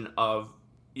question of,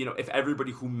 you know, if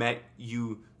everybody who met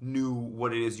you knew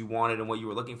what it is you wanted and what you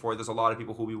were looking for, there's a lot of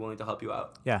people who will be willing to help you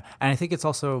out. Yeah. And I think it's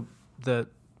also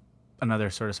another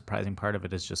sort of surprising part of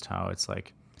it is just how it's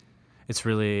like, it's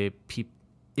really,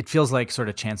 it feels like sort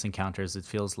of chance encounters. It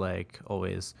feels like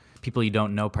always people you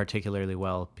don't know particularly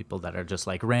well, people that are just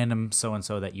like random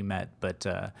so-and-so that you met, but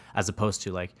as opposed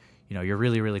to like, you know, you're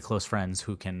really, really close friends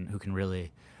who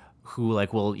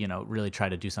will, you know, really try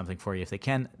to do something for you if they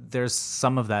can. There's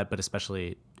some of that, but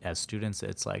especially as students,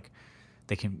 it's like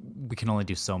we can only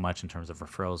do so much in terms of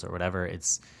referrals or whatever.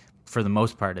 It's, for the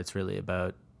most part, it's really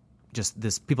about just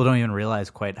this. People don't even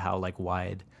realize quite how like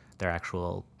wide their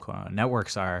actual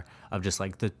networks are, of just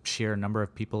like the sheer number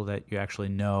of people that you actually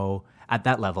know at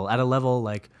that level, at a level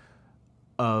like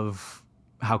of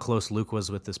how close Luke was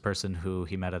with this person who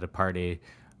he met at a party,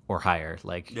 or higher.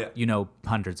 Like, Yeah. you know,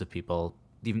 hundreds of people,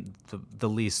 even the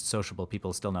least sociable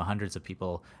people still know hundreds of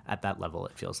people at that level,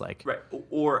 it feels like. Right.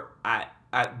 Or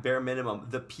at bare minimum,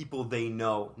 the people they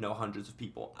know hundreds of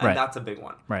people. And Right. that's a big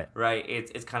one. Right. Right.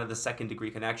 It's kind of the second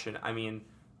degree connection. I mean,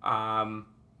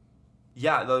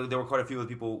 yeah, there were quite a few of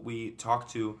the people we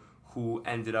talked to who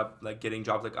ended up like getting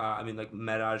jobs. Like, I mean, like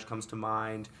Medaj comes to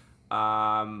mind.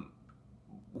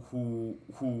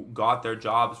 Who got their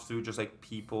jobs through just like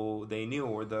people they knew,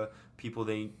 or the people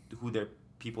they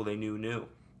knew.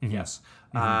 Mm-hmm. Yes.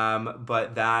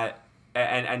 But that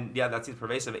and yeah, that seems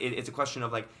pervasive. It's a question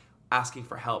of like asking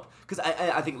for help, because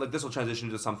I think like this will transition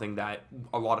to something that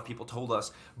a lot of people told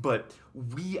us, but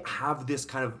we have this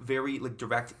kind of very like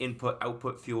direct input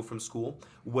output feel from school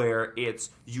where it's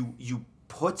you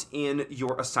put in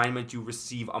your assignment, you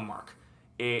receive a mark.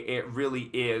 It really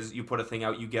is, you put a thing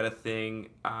out, you get a thing,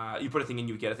 you put a thing in,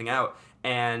 you get a thing out.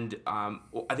 And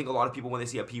I think a lot of people, when they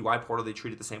see a PUI portal, they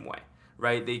treat it the same way,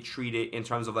 right? They treat it in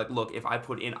terms of like, look, if I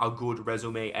put in a good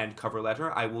resume and cover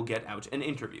letter, I will get out an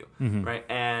interview, right?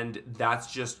 And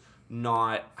that's just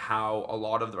not how a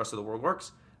lot of the rest of the world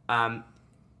works. And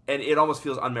it almost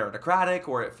feels unmeritocratic,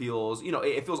 or it feels,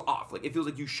 it feels off. Like, it feels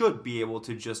like you should be able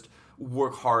to just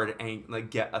work hard and like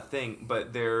get a thing,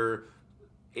 but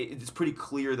it's pretty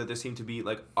clear that there seem to be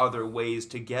like other ways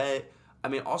to get, I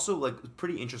mean, also like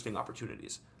pretty interesting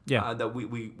opportunities that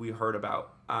we heard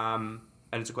about. And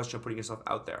it's a question of putting yourself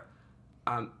out there.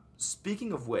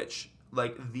 Speaking of which,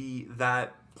 like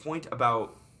that point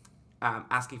about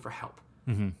asking for help,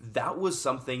 that was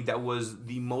something that was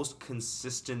the most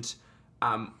consistent.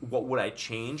 What would I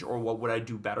change, or what would I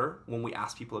do better when we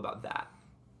ask people about that?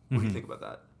 What do you think about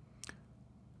that?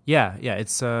 Yeah.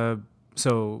 It's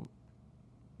so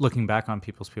looking back on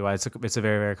people's POI, it's a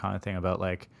very, very common thing about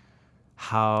like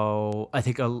how I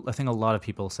think a lot of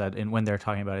people said, and when they're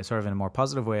talking about it sort of in a more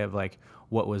positive way, of like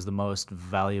what was the most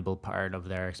valuable part of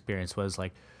their experience was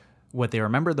like what they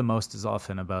remember the most is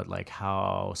often about like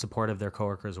how supportive their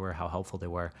coworkers were, how helpful they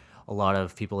were. A lot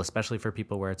of people, especially for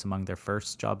people where it's among their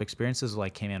first job experiences,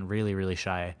 like came in really, really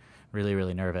shy, really,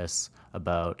 really nervous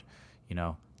about,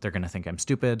 they're going to think I'm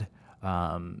stupid.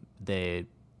 And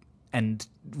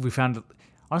we found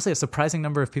honestly a surprising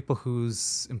number of people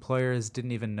whose employers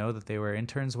didn't even know that they were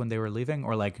interns when they were leaving,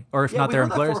 or if not their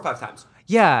employers. 4 or 5 times.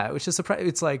 Yeah, which is surprising.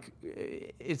 It's like,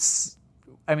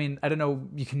 I mean, I don't know,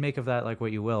 you can make of that like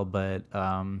what you will, but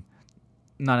not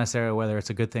necessarily whether it's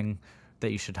a good thing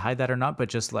that you should hide that or not, but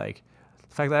just like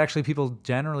the fact that actually people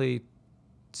generally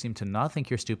seem to not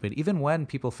think you're stupid, even when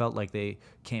people felt like they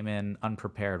came in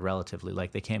unprepared relatively,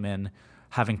 like they came in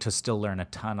having to still learn a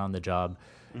ton on the job.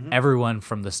 Everyone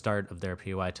from the start of their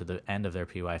PUI to the end of their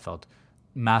PUI felt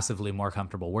massively more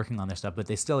comfortable working on their stuff, but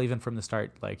they still, even from the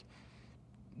start, like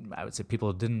I would say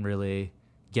people didn't really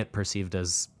get perceived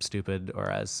as stupid or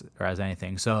as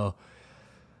anything. So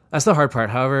that's the hard part.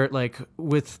 However, like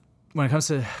when it comes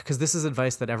to, because this is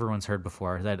advice that everyone's heard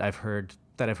before, that I've heard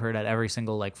at every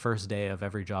single like first day of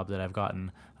every job that I've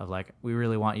gotten, of like, we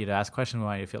really want you to ask questions, we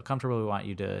want you to feel comfortable, we want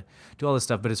you to do all this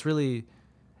stuff, but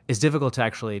it's difficult to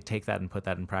actually take that and put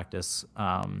that in practice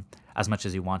as much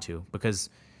as you want to, because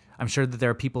I'm sure that there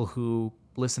are people who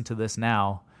listen to this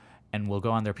now and will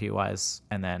go on their PUIs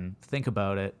and then think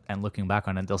about it, and looking back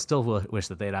on it, they'll still wish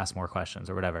that they'd asked more questions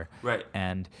or whatever. Right.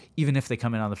 And even if they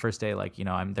come in on the first day, like, they're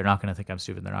not going to think I'm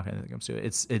stupid. They're not going to think I'm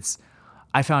stupid.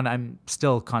 I found I'm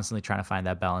still constantly trying to find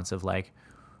that balance of like,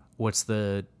 what's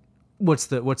the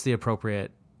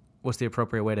appropriate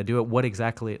way to do it? What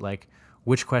exactly, like,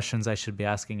 which questions I should be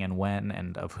asking and when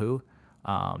and of who.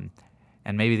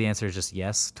 And maybe the answer is just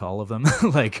yes to all of them.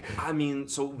 Like, I mean,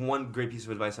 so one great piece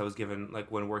of advice I was given,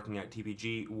 like when working at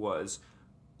TPG, was,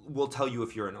 we'll tell you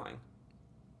if you're annoying.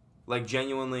 Like,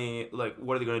 genuinely, like,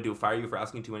 what are they going to do? Fire you for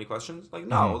asking too many questions? Like,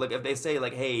 no. Mm-hmm. Like, if they say,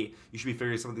 like, hey, you should be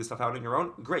figuring some of this stuff out on your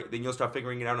own, great. Then you'll start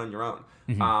figuring it out on your own.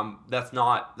 Mm-hmm. That's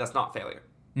not failure.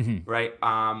 Mm-hmm. Right?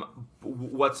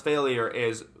 What's failure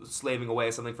is slaving away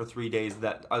at something for 3 days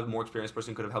that a more experienced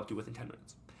person could have helped you with in 10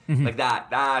 minutes. Mm-hmm. Like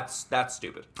that's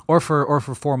stupid. Or for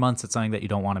 4 months, it's something that you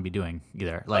don't want to be doing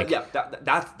either. Like,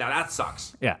 that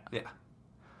sucks. Yeah.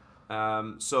 Yeah.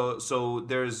 So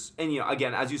there's, and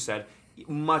again, as you said,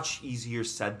 much easier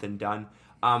said than done.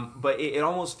 But it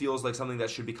almost feels like something that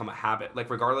should become a habit. Like,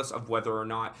 regardless of whether or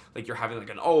not, like, you're having like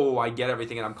I get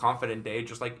everything and I'm confident day,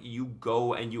 just like you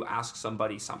go and you ask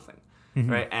somebody something,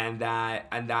 right? And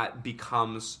that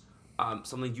becomes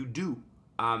something you do.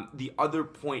 The other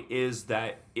point is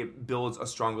that it builds a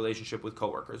strong relationship with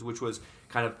coworkers, which was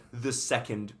kind of the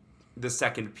second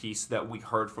piece that we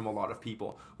heard from a lot of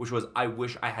people, which was, I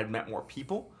wish I had met more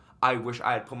people. I wish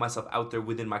I had put myself out there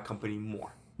within my company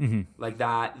more. Like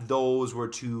that, those were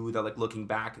two that, like, looking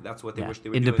back, that's what they wish they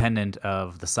were doing. Independent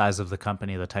of the size of the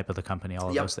company, the type of the company, all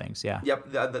of those things. Yeah.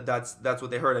 Yep. That's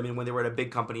what they heard. I mean, when they were at a big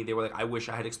company, they were like, I wish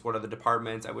I had explored other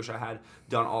departments. I wish I had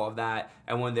done all of that.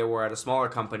 And when they were at a smaller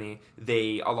company,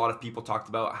 a lot of people talked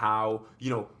about how,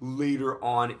 later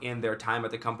on in their time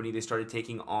at the company, they started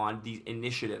taking on these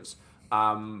initiatives,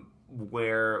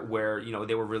 where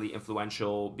they were really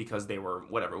influential because they were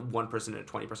one person in a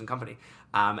 20-person company,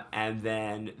 and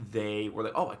then they were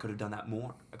like, oh, I could have done that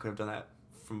more. I could have done that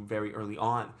from very early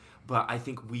on. But I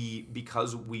think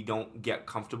because we don't get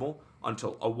comfortable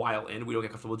until a while in, we don't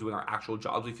get comfortable doing our actual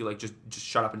jobs. We feel like just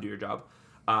shut up and do your job.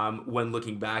 When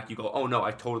looking back, you go, oh no,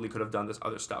 I totally could have done this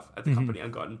other stuff at the company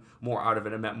and gotten more out of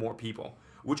it and met more people.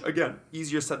 Which, again,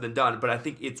 easier said than done, but I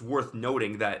think it's worth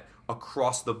noting that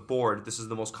across the board, this is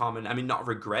the most common, not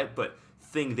regret, but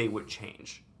thing they would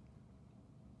change.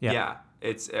 Yeah.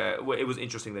 It was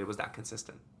interesting that it was that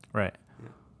consistent. Right. Yeah.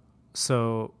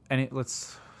 So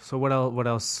what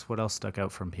else stuck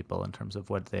out from people in terms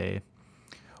of what they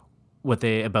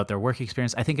about their work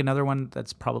experience? I think another one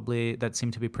that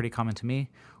seemed to be pretty common to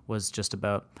me was just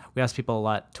about, we asked people a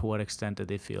lot, to what extent did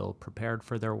they feel prepared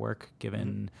for their work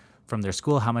given from their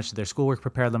school, how much did their schoolwork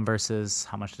prepare them versus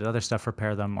how much did other stuff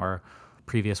prepare them, or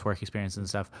previous work experience and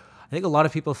stuff. I think a lot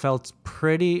of people felt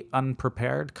pretty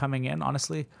unprepared coming in,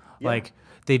 honestly. Yeah. Like,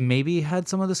 they maybe had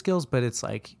some of the skills, but it's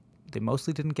like they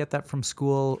mostly didn't get that from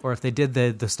school, or if they did,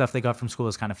 the stuff they got from school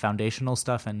was kind of foundational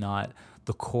stuff and not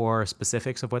the core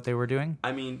specifics of what they were doing.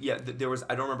 I mean, yeah,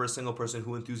 I don't remember a single person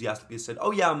who enthusiastically said,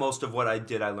 oh yeah, most of what I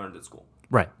did I learned at school.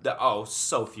 Right.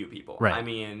 So few people. Right. I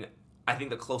mean, I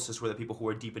think the closest were the people who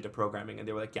were deep into programming, and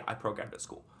they were like, yeah, I programmed at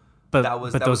school. But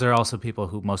those are also people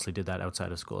who mostly did that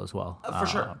outside of school as well. For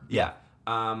sure. Yeah.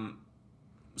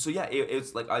 So yeah,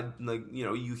 it's like,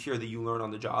 you hear that you learn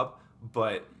on the job,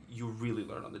 but you really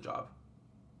learn on the job.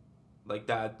 Like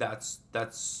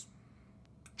that's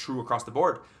true across the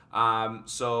board.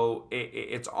 So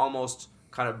it's almost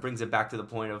kind of brings it back to the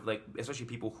point of, like, especially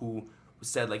people who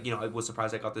said, like, I was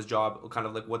surprised I got this job, kind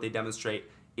of like what they demonstrate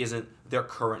isn't their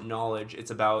current knowledge. It's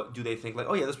about, do they think like,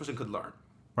 oh yeah, this person could learn.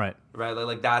 Right.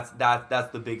 Like that's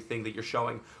the big thing that you're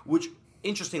showing, which,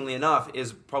 interestingly enough,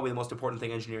 is probably the most important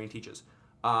thing engineering teaches.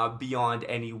 Beyond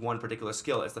any one particular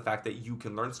skill, it's the fact that you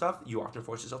can learn stuff. You often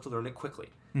force yourself to learn it quickly,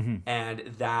 and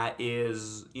that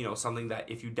is, something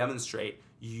that if you demonstrate,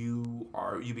 you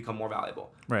become more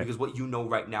valuable. Right. Because what you know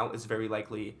right now is very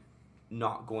likely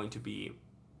not going to be,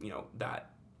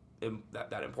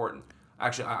 that important.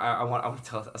 Actually, I want to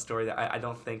tell a story that I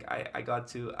don't think I got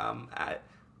to at,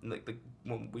 like,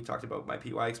 when we talked about my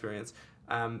PY experience.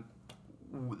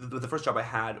 The first job I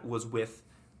had was with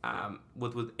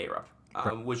ARUP.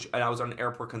 And I was on an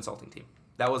airport consulting team.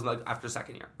 That was like after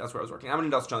second year. That's where I was working. I'm an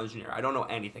industrial engineer. I don't know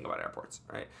anything about airports,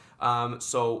 right?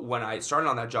 So when I started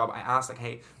on that job, I asked, like,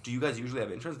 hey, do you guys usually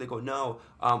have interns? They go, no.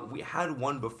 We had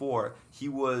one before. He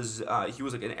was like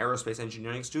an aerospace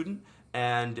engineering student,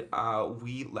 and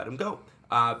we let him go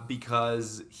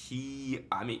because it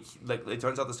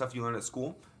turns out the stuff you learn at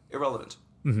school, irrelevant.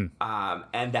 And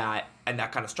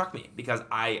that kind of struck me because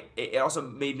it also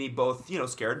made me both,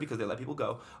 scared because they let people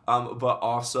go, but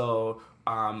also,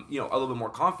 a little bit more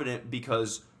confident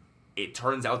because it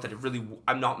turns out that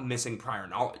I'm not missing prior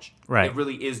knowledge. Right. It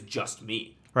really is just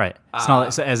me. Right. It's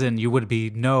not as in you would be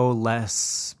no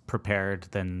less prepared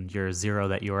than your zero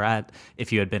that you were at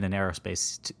if you had been in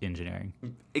aerospace engineering.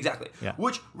 Exactly. Yeah.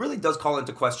 Which really does call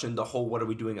into question the whole "what are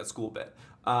we doing at school" bit.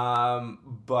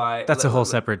 But that's a whole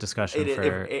separate discussion.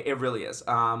 It really is.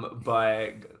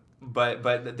 But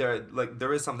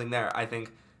there is something there. I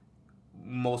think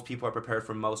most people are prepared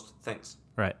for most things.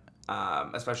 Right.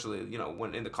 Especially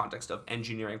when in the context of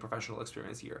engineering professional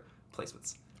experience year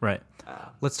placements. Right.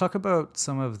 Let's talk about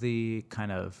some of the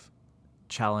kind of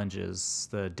challenges,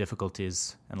 the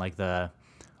difficulties, and like the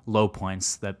low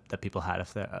points that people had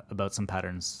about some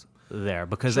patterns there,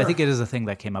 because sure. I think it is a thing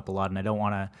that came up a lot, and I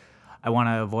want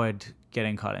to avoid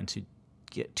getting caught into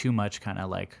too much kind of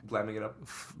like glamming it up,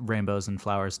 rainbows and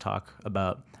flowers talk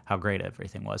about how great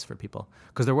everything was for people,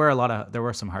 because there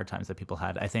were some hard times that people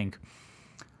had. I think,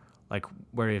 like,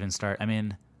 where to even start? I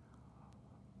mean,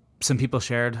 some people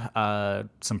shared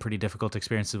some pretty difficult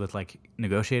experiences with like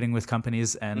negotiating with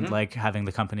companies and like having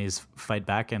the companies fight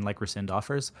back and like rescind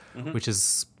offers, which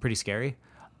is pretty scary.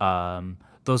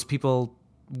 Those people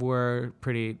were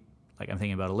pretty, like, I'm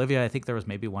thinking about Olivia. I think there was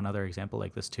maybe one other example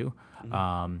like this too.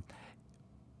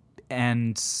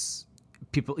 And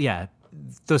people,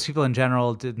 those people in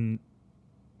general didn't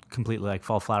completely like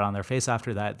fall flat on their face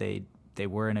after that. They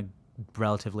were ended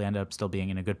up still being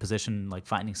in a good position, like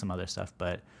finding some other stuff,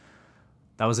 but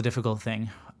that was a difficult thing.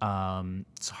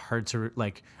 It's hard to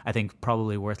like. I think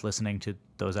probably worth listening to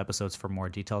those episodes for more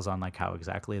details on like how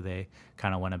exactly they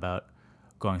kind of went about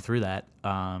going through that.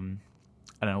 I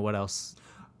don't know what else.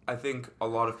 I think a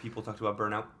lot of people talked about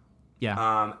burnout.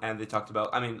 Yeah. And they talked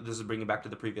about, I mean, this is bringing back to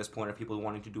the previous point of people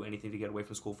wanting to do anything to get away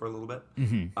from school for a little bit.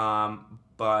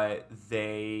 But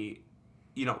they,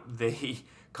 they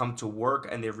come to work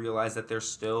and they realize that they're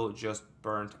still just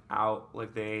burnt out.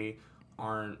 Like they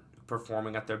aren't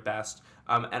performing at their best.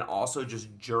 And also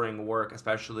just during work,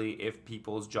 especially if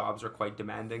people's jobs are quite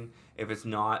demanding, if it's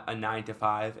not a 9 to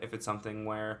 5, if it's something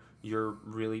where you're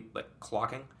really like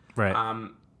clocking. Right.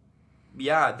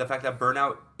 Yeah, the fact that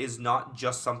burnout is not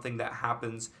just something that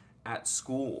happens at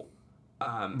school.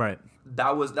 Right.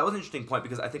 That was an interesting point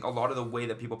because I think a lot of the way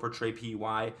that people portray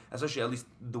PEY, especially at least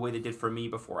the way they did for me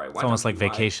before I went. It's almost like PEY,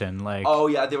 vacation. Like, oh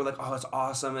yeah, they were like, oh, it's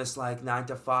awesome. It's like 9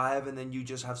 to 5, and then you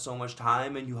just have so much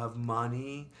time and you have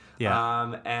money.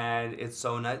 Yeah. And it's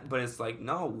so nice, but it's like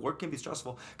no, work can be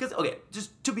stressful. Because okay,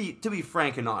 just to be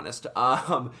frank and honest,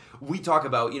 we talk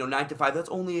about 9 to 5. That's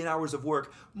only 8 hours of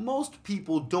work. Most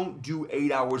people don't do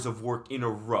 8 hours of work in a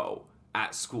row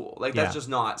at school. Like that's just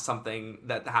not something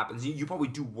that happens. You probably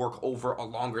do work over a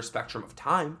longer spectrum of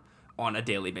time on a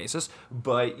daily basis,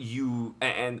 but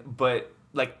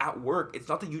like at work, it's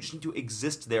not that you just need to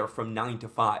exist there from 9 to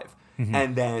 5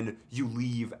 and then you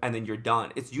leave and then you're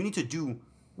done. It's you need to do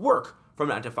work from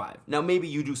 9 to 5. Now maybe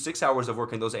you do 6 hours of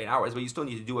work in those 8 hours, but you still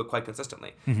need to do it quite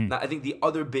consistently. Now I think the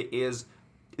other bit is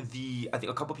I think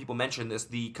a couple people mentioned this,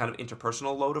 the kind of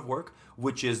interpersonal load of work,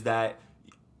 which is that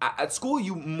at school,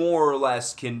 you more or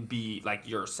less can be like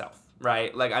yourself,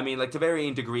 right? Like, I mean, like to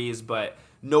varying degrees, but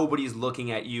nobody's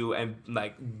looking at you and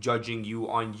like judging you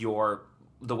on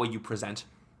the way you present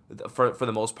for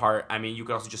the most part. I mean, you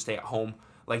could also just stay at home.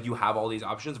 Like you have all these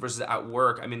options versus at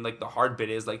work. I mean, like the hard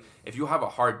bit is like, if you have a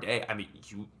hard day, I mean,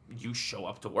 you show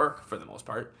up to work for the most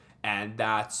part. And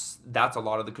that's a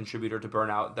lot of the contributor to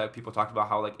burnout that people talked about,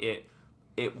 how like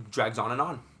it drags on and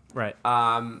on. Right.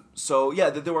 So yeah,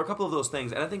 there were a couple of those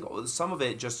things, and I think some of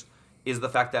it just is the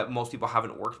fact that most people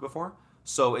haven't worked before,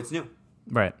 so it's new.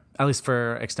 Right. At least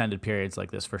for extended periods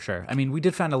like this, for sure. I mean, we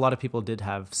did find a lot of people did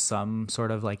have some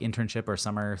sort of like internship or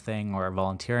summer thing or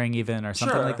volunteering even or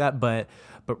something like that. But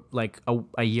like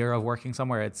a year of working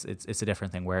somewhere, it's a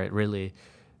different thing where it really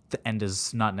the end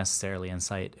is not necessarily in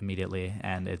sight immediately,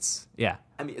 and it's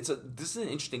I mean, this is an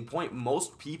interesting point.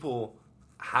 Most people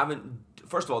haven't.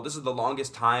 First of all, this is the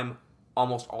longest time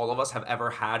almost all of us have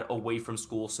ever had away from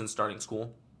school since starting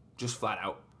school, just flat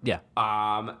out. Yeah.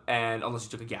 And unless you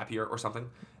took a gap year or something.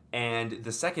 And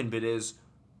the second bit is,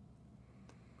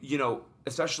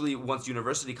 especially once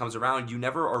university comes around, you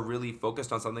never are really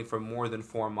focused on something for more than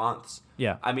 4 months.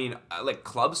 Yeah. I mean, like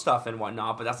club stuff and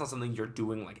whatnot, but that's not something you're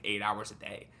doing like 8 hours a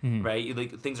day, right?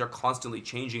 Like things are constantly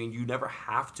changing, and you never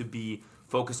have to be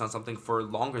focused on something for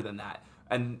longer than that.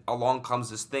 And along comes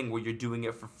this thing where you're doing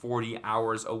it for 40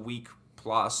 hours a week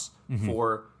plus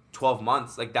for 12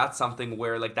 months. Like that's something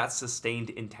where like that's sustained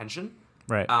intention.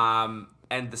 Right.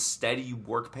 And the steady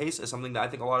work pace is something that I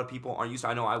think a lot of people aren't used to.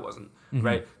 I know I wasn't,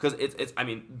 right? Because it's I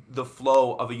mean, the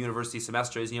flow of a university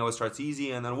semester is, it starts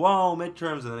easy and then, whoa,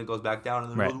 midterms, and then it goes back down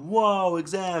and then it goes, whoa,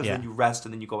 exams, and then you rest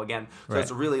and then you go again. So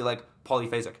it's really like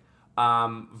polyphasic.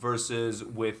 Versus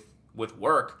with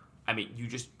work, I mean,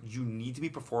 you need to be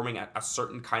performing at a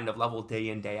certain kind of level day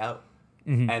in, day out.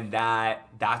 And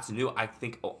that's new. I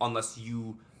think unless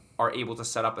you are able to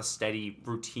set up a steady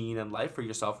routine and life for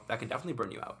yourself, that can definitely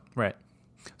burn you out. Right.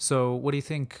 So what do you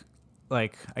think,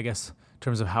 like, I guess, in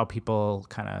terms of how people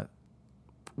kind of,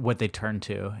 what they turn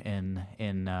to in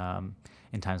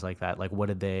times like that? Like, what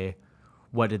did they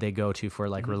go to for,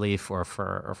 like, relief or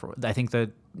for, I think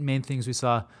the main things we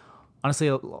saw, honestly,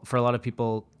 for a lot of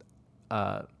people,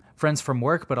 friends from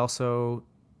work, but also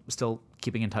still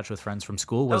keeping in touch with friends from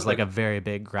school was like a very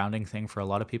big grounding thing for a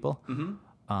lot of people.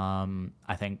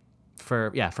 I think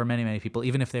for many, many people,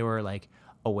 even if they were like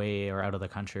away or out of the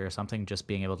country or something, just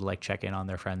being able to like check in on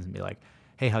their friends and be like,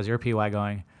 hey, how's your PY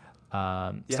going?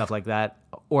 Stuff like that.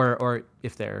 Or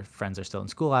if their friends are still in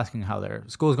school, asking how their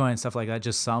school's going and stuff like that.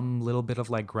 Just some little bit of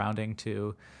like grounding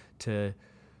to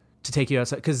take you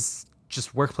outside. Because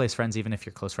just workplace friends, even if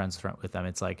you're close friends with them,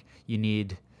 it's like you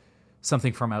need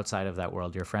something from outside of that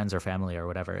world, your friends or family or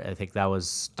whatever. I think that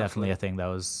was definitely a thing that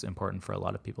was important for a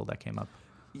lot of people that came up.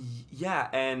 Yeah,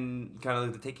 and kind of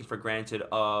like the taking for granted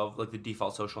of like the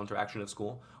default social interaction of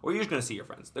school, or you're just going to see your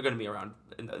friends. They're going to be around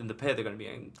in the pit. They're going to be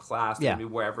in class. They're going to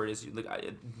be wherever it is, like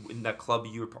in that club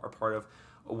you are part of,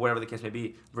 whatever the case may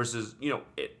be. Versus,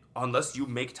 unless you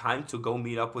make time to go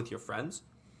meet up with your friends,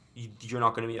 you're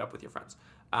not going to meet up with your friends.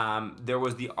 There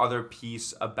was the other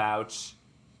piece about just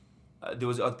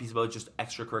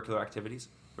extracurricular activities,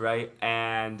 right?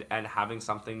 And having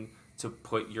something to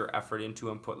put your effort into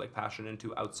and put like passion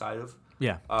into outside of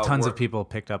tons work. of people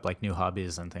picked up like new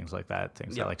hobbies and things like that,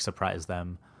 things that like surprise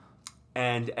them.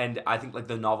 And I think like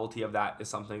the novelty of that is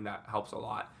something that helps a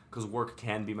lot because work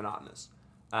can be monotonous.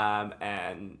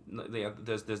 And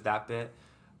there's that bit.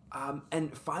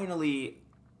 And finally,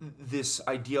 this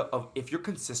idea of if you're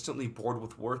consistently bored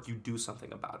with work, you do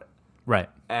something about it. Right.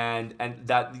 And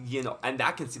that, and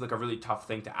that can seem like a really tough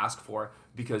thing to ask for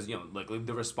because, like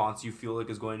the response you feel like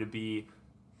is going to be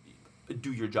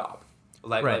do your job.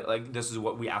 Like this is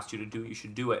what we asked you to do, you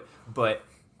should do it. But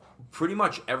pretty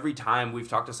much every time we've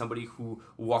talked to somebody who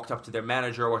walked up to their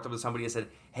manager or walked up to somebody and said,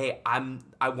 hey,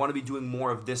 I want to be doing more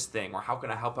of this thing, or how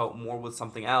can I help out more with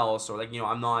something else, or like,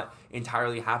 I'm not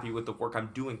entirely happy with the work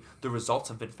I'm doing, the results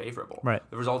have been favorable. Right.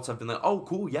 The results have been like, oh,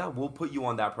 cool, yeah, we'll put you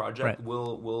on that project. Right.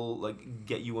 We'll like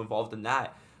get you involved in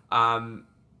that.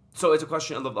 So it's a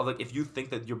question of like, if you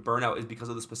think that your burnout is because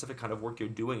of the specific kind of work you're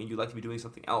doing and you'd like to be doing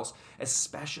something else,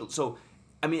 especially, so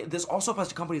I mean, this also applies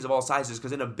to companies of all sizes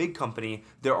because in a big company,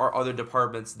 there are other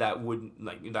departments that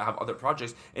that have other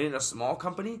projects. And in a small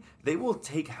company, they will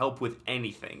take help with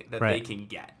anything that they can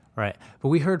get. Right. But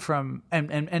we heard from,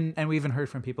 and we even heard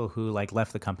from people who like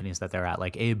left the companies that they're at.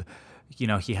 Like Abe, he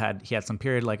had some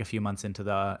period, like a few months into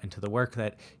the work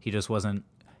that it just wasn't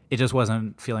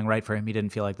feeling right for him. He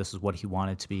didn't feel like this is what he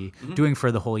wanted to be doing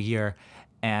for the whole year.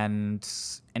 And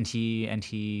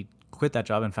he quit that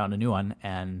job and found a new one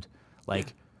and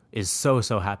is so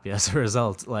happy as a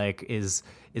result. Like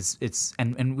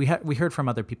and we heard from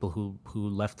other people who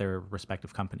left their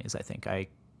respective companies. I think I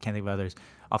can't think of others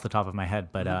off the top of my head,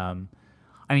 but I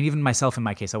mean, even myself in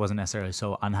my case, I wasn't necessarily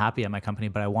so unhappy at my company,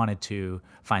 but I wanted to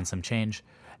find some change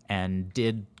and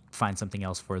did find something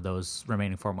else for those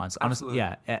remaining 4 months. Honestly,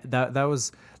 yeah, that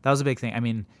was a big thing. I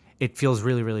mean, it feels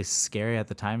really, really scary at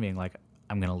the time being like,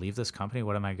 I'm going to leave this company.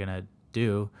 What am I going to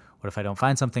do? What if I don't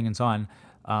find something and so on?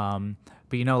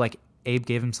 But like Abe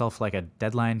gave himself like a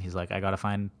deadline. He's like,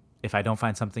 if I don't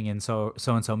find something in so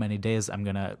and so many days, I'm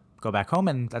going to go back home,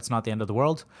 and that's not the end of the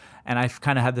world. And I've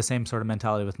kind of had the same sort of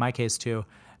mentality with my case too.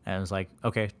 And it was like,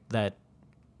 okay, that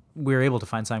we were able to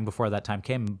find something before that time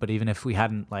came. But even if we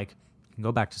hadn't, like, you can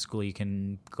go back to school, you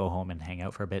can go home and hang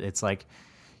out for a bit. It's like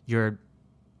you're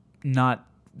not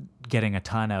getting a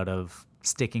ton out of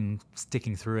sticking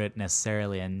through it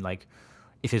necessarily. And like,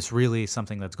 if it's really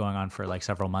something that's going on for like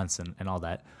several months and all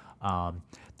that,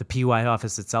 the PY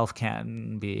office itself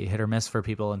can be hit or miss for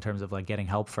people in terms of like getting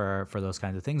help for those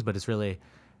kinds of things. But it's really,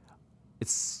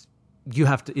 it's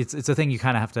a thing you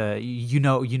kind of have to, you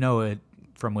know it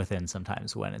from within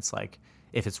sometimes when it's like,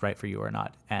 if it's right for you or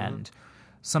not. And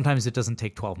sometimes it doesn't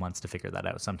take 12 months to figure that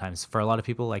out. Sometimes for a lot of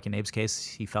people, like in Abe's case,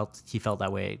 he felt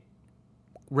that way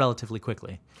relatively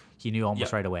quickly. He knew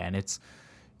almost right away. And it's,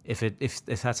 if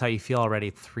that's how you feel already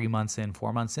 3 months in,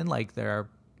 4 months in, like there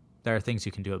are things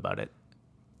you can do about it.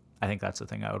 I think that's the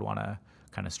thing I would want to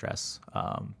kind of stress,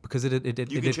 because it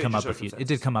did come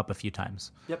up a few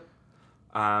times. Yep.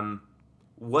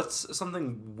 What's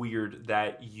something weird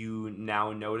that you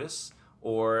now notice,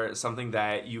 or something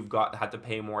that you've had to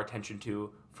pay more attention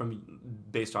to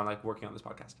based on like working on this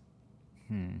podcast?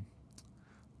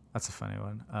 That's a funny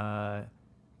one.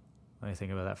 Let me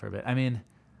think about that for a bit. I mean,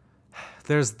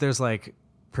 there's like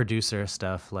producer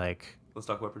stuff. Like, let's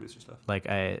talk about producer stuff. Like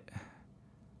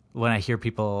when I hear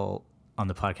people on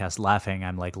the podcast laughing,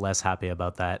 I'm like less happy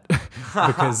about that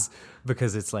because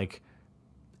it's like,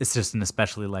 it's just an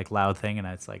especially like loud thing, and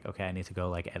it's like, okay, I need to go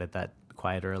like edit that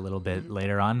quieter a little bit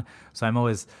later on. So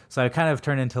I kind of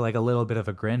turn into like a little bit of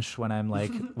a Grinch when I'm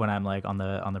like on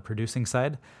the producing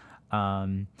side.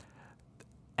 And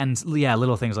yeah,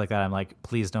 little things like that. I'm like,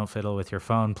 please don't fiddle with your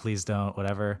phone. Please don't,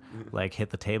 whatever, like hit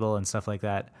the table and stuff like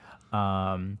that.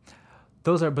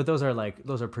 Those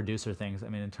are producer things. I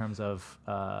mean, in terms of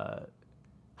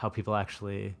how people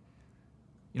actually,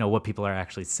 what people are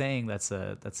actually saying, that's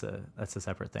a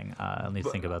separate thing. I'll need to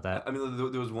think about that. I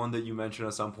mean, there was one that you mentioned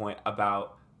at some point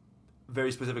about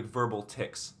very specific verbal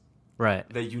tics, right?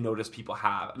 That you notice people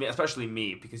have. I mean, especially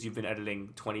me, because you've been editing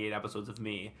 28 episodes of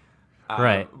me,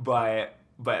 right?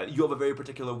 But you have a very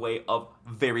particular way of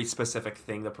very specific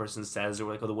thing the person says,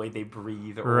 or like, or the way they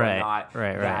breathe, or not,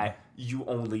 that you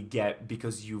only get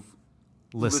because you've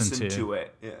listened to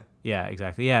it. Yeah,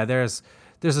 exactly. Yeah, there's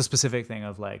a specific thing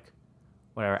of like,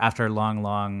 whatever, after a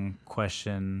long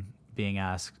question being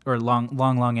asked, or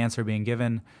long answer being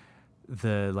given,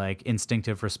 the like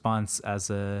instinctive response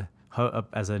as an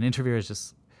interviewer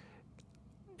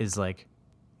is like,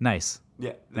 nice.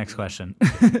 Yeah. Next question.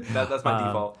 That's my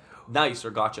default. Nice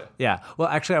or gotcha. Yeah. Well,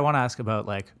 actually, I want to ask about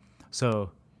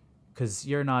because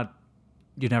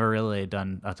you've never really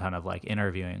done a ton of like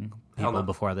interviewing people no.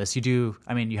 before this. You do.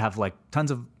 I mean, you have like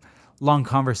tons of long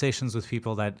conversations with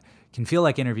people that can feel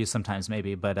like interviews sometimes,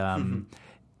 maybe. But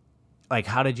like,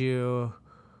 how did you?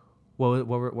 What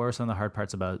were some of the hard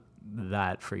parts about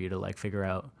that for you to like figure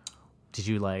out? Did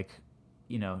you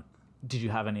did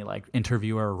you have any like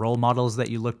interviewer role models that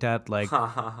you looked at, like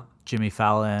Jimmy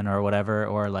Fallon or whatever,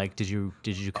 or like did you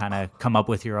kind of come up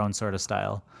with your own sort of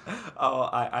style? Oh,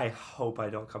 I hope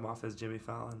I don't come off as Jimmy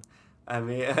Fallon. I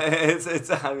mean,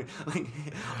 I mean,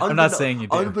 I'm not saying you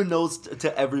do. Unbeknownst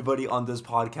to everybody on this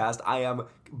podcast, I am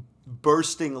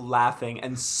bursting laughing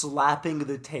and slapping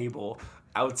the table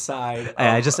outside.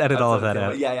 I just edit all of that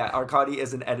out. Yeah. Arkady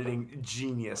is an editing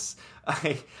genius.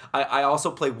 I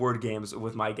also play word games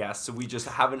with my guests, so we just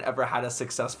haven't ever had a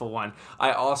successful one.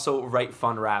 I also write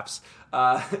fun raps.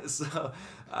 I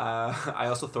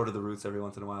also throw to the roots every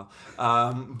once in a while.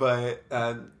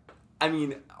 I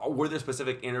mean, were there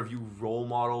specific interview role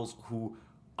models who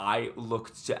I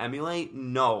looked to emulate?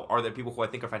 No. Are there people who I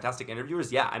think are fantastic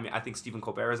interviewers? Yeah. I mean, I think Stephen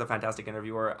Colbert is a fantastic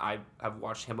interviewer. I have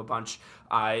watched him a bunch.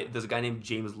 There's a guy named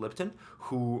James Lipton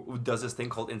who does this thing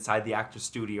called Inside the Actor's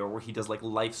Studio, where he does like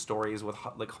life stories with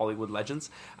like Hollywood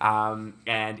legends.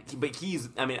 But he's,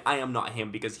 I mean, I am not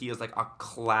him because he is like a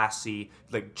classy,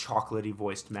 like chocolatey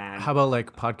voiced man. How about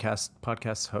like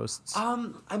podcast hosts?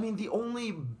 I mean, the only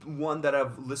one that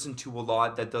I've listened to a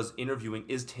lot that does interviewing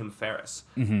is Tim Ferriss.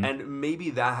 Mm-hmm. And maybe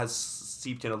that has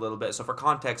seeped in a little bit. So for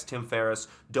context, Tim Ferriss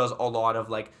does a lot of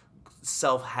like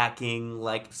self-hacking,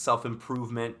 like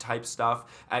self-improvement type stuff.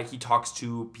 He talks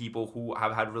to people who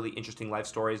have had really interesting life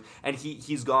stories. And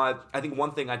he's got, I think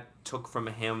one thing I took from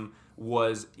him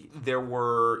was there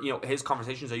were, his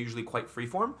conversations are usually quite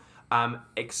freeform.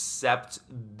 Except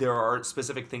there are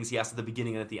specific things he asks at the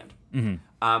beginning and at the end.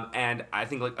 Mm-hmm. And I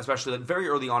think like especially like very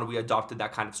early on we adopted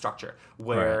that kind of structure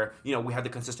where we had the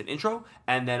consistent intro,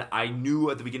 and then I knew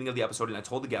at the beginning of the episode, and I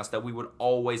told the guest that we would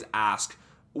always ask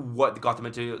what got them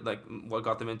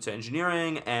into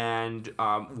engineering, and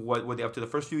what were they up to the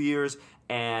first few years,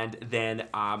 and then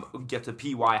get to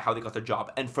PY, how they got their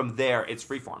job, and from there it's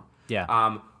freeform.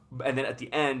 Yeah. And then at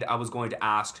the end I was going to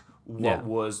ask what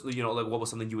was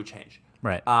something you would change.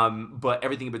 Right. But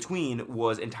everything in between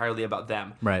was entirely about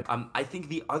them. Right. I think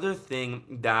the other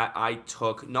thing that I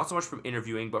took, not so much from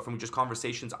interviewing, but from just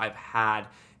conversations I've had,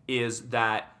 is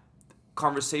that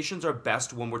conversations are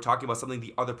best when we're talking about something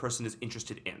the other person is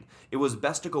interested in. It was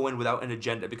best to go in without an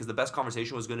agenda, because the best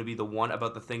conversation was going to be the one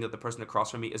about the thing that the person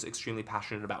across from me is extremely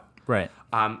passionate about. Right.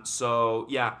 So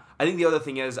yeah, I think the other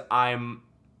thing is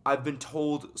I've been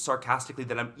told sarcastically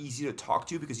that I'm easy to talk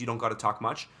to because you don't got to talk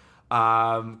much,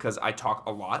 because I talk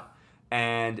a lot.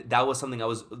 And that was something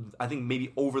I think,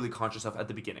 maybe overly conscious of at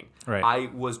the beginning. Right. I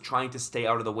was trying to stay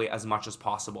out of the way as much as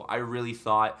possible. I really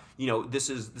thought, this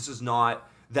is not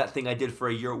that thing I did for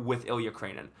a year with Ilya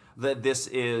Krainin. That this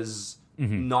is it's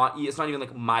not even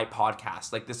like my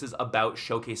podcast. Like, this is about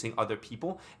showcasing other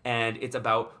people, and it's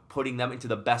about putting them into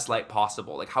the best light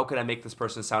possible. Like, how can I make this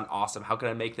person sound awesome? How can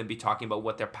I make them be talking about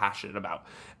what they're passionate about?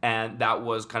 And that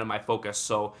was kind of my focus.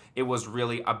 So it was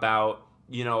really about,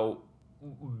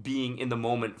 being in the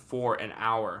moment for an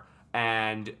hour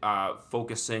and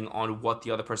focusing on what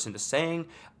the other person is saying,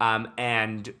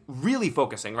 and really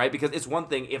focusing, right? Because it's one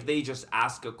thing if they just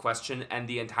ask a question and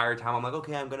the entire time I'm like,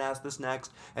 okay, I'm going to ask this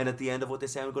next, and at the end of what they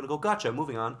say, I'm going to go, gotcha,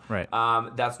 moving on. Right.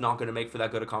 That's not going to make for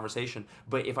that good a conversation.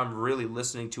 But if I'm really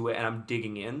listening to it and I'm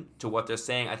digging in to what they're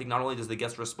saying, I think not only does the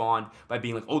guest respond by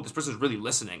being like, oh, this person's really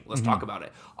listening, let's talk about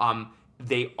it.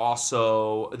 We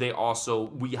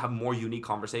have more unique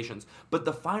conversations. But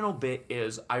the final bit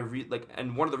is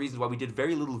and one of the reasons why we did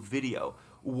very little video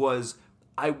was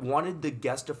I wanted the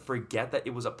guest to forget that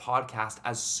it was a podcast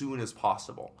as soon as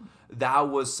possible. That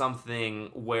was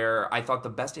something where I thought the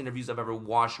best interviews I've ever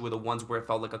watched were the ones where it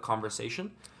felt like a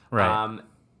conversation. Right.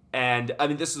 And I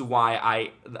mean, this is why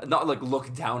I not like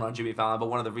look down on Jimmy Fallon, but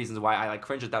one of the reasons why I like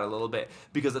cringe at that a little bit,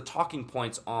 because the talking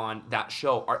points on that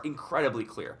show are incredibly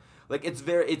clear. Like,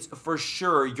 it's for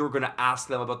sure you're going to ask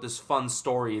them about this fun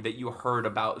story that you heard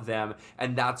about them,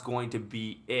 and that's going to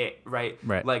be it, right?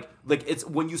 Right. Like it's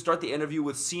when you start the interview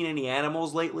with "seen any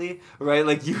animals lately," right?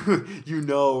 Like you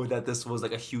know that this was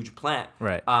like a huge plant.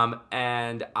 Right.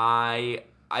 And I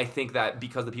think that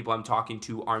because the people I'm talking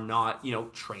to are not,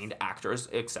 trained actors,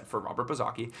 except for Robert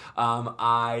Bazaki,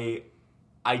 I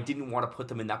didn't want to put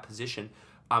them in that position.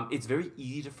 It's very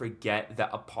easy to forget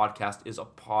that a podcast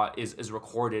is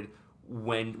recorded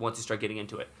once you start getting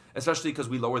into it, especially because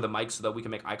we lower the mics so that we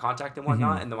can make eye contact and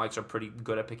whatnot, and the mics are pretty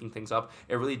good at picking things up.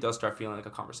 It really does start feeling like a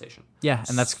conversation. Yeah,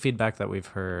 and that's feedback that we've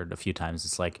heard a few times.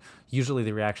 It's like usually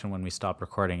the reaction when we stop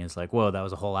recording is like, "Whoa, that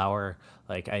was a whole hour."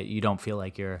 Like you don't feel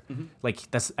like you're like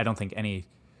that's. I don't think any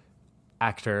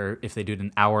actor, if they do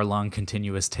an hour-long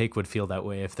continuous take, would feel that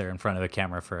way if they're in front of a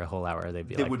camera for a whole hour. They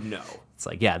would know. It's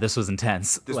like, yeah, this was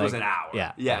intense. This was an hour.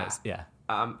 Yeah, yeah.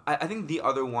 I think the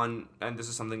other one, and this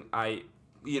is something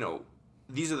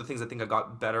these are the things I think I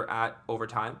got better at over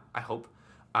time, I hope,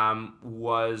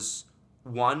 was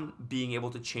one, being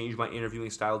able to change my interviewing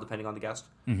style depending on the guest.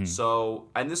 So,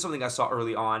 and this is something I saw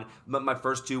early on, but my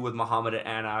first two with Muhammad and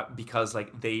Anna, because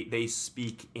like they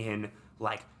speak in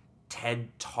like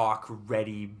TED Talk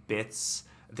ready bits.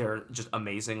 They're just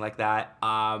amazing like that.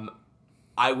 I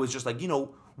was just like,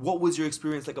 what was your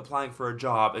experience like applying for a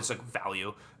job? It's like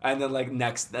value. And then like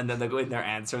next, and then they go in their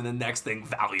answer, and the next thing,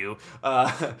 value.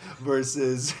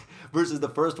 Versus the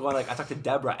first one, like I talked to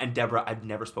Deborah, and Deborah I'd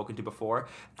never spoken to before.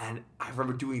 And I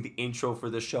remember doing the intro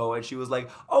for the show, and she was like,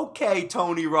 okay,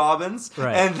 Tony Robbins.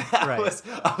 Right. And I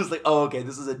was like, oh, okay,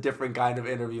 this is a different kind of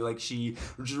interview. Like she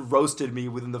just roasted me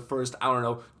within the first,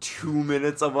 2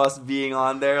 minutes of us being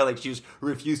on there. Like she just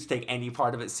refused to take any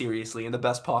part of it seriously in the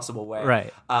best possible way.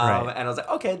 Right. And I was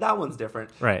like, okay, that one's different.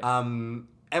 Right.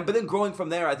 But then growing from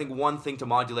there, I think one thing to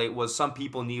modulate was some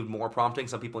people need more prompting,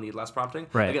 some people need less prompting.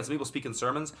 Right. Again, some people speak in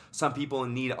sermons, some people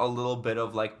need a little bit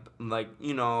of like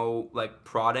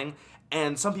prodding.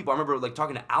 And some people, I remember like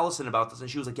talking to Allison about this, and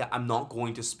she was like, yeah, I'm not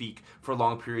going to speak for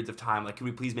long periods of time. Like, can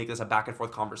we please make this a back and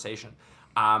forth conversation?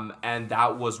 And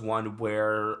that was one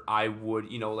where I would,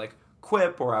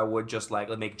 quip, or I would just like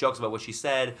make jokes about what she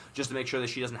said, just to make sure that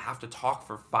she doesn't have to talk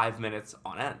for 5 minutes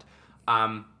on end.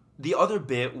 The other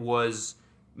bit was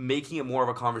making it more of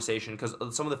a conversation, because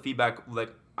some of the feedback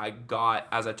like I got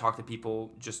as I talked to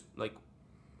people just like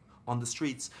on the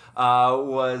streets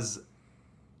was,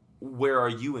 where are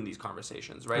you in these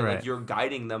conversations, right? Like you're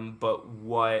guiding them, but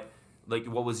what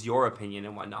was your opinion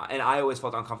and whatnot? And I always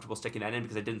felt uncomfortable sticking that in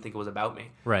because I didn't think it was about me.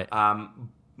 Right.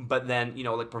 But then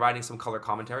providing some color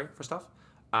commentary for stuff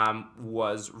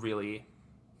was really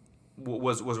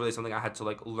something I had to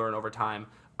like learn over time.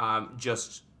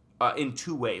 In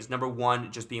two ways. Number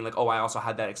one, just being like, oh, I also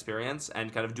had that experience,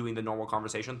 and kind of doing the normal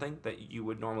conversation thing that you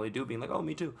would normally do, being like, oh,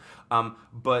 me too.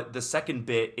 But the second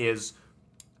bit is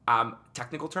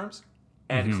technical terms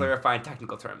and clarifying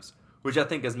technical terms, which I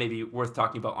think is maybe worth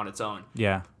talking about on its own.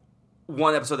 Yeah.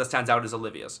 One episode that stands out is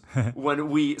Olivia's.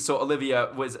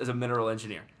 Olivia is a mineral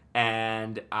engineer.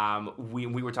 And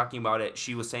when we were talking about it,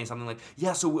 she was saying something like,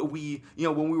 yeah, so we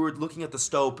when we were looking at the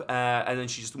stope, and then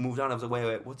she just moved on. I was like,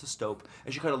 wait, what's a stope?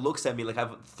 And she kind of looks at me like I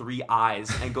have 3 eyes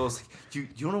and goes, you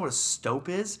don't know what a stope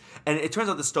is? And it turns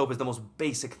out the stope is the most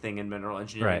basic thing in mineral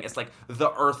engineering. Right. It's like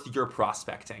the earth you're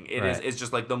prospecting. It's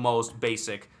just like the most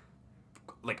basic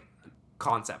like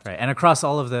concept. Right. And across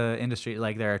all of the industry,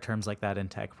 like there are terms like that in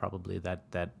tech probably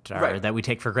that we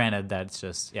take for granted. That's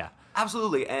just, yeah.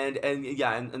 Absolutely. And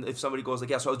if somebody goes like,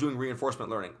 yeah, so I was doing reinforcement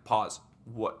learning, pause.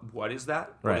 What is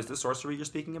that? Right. What is the sorcery you're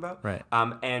speaking about? Right.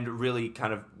 And really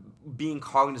kind of being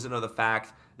cognizant of the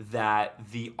fact that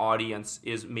the audience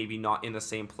is maybe not in the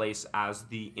same place as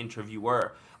the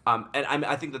interviewer. And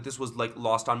I think that this was like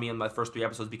lost on me in my first 3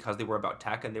 episodes because they were about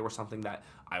tech and they were something that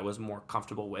I was more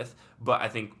comfortable with. But I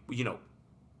think,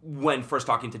 when first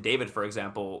talking to David, for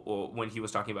example, or when he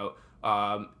was talking about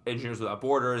Engineers Without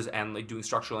Borders and like doing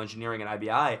structural engineering and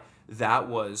IBI, that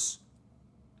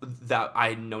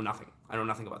I know nothing. I know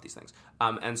nothing about these things.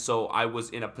 And so I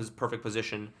was in a perfect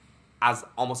position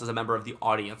almost as a member of the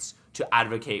audience to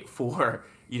advocate for,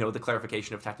 the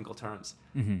clarification of technical terms.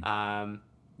 Mm-hmm.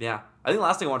 Yeah. I think the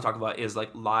last thing I want to talk about is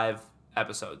like live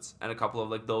episodes and a couple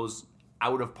of like those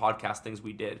out of podcast things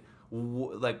we did.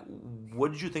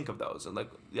 What did you think of those? And like,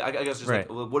 I guess just like,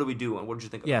 what did we do and what did you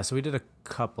think of? Yeah, so we did a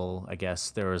couple, I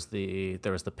guess. There was the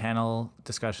panel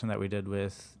discussion that we did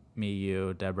with me,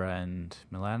 you, Deborah, and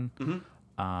Milan. Mm-hmm.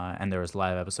 And there was a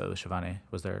live episode with Shivani.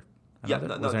 Was there? Was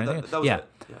there anything? That was it.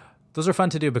 Yeah. Those are fun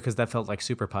to do because that felt like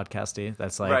super podcasty.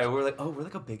 That's like, right. We're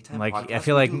like a big time podcast. I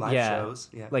feel like shows.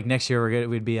 Yeah. Like next year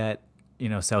we'd be at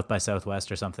South by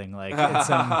Southwest or something, like it's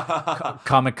some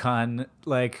Comic-Con,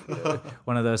 like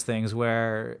one of those things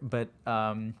but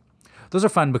those are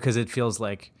fun because it feels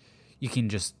like you can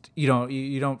just, you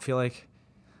don't feel like,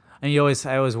 and I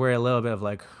always worry a little bit of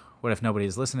like, what if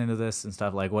nobody's listening to this and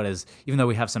stuff, like even though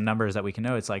we have some numbers that we can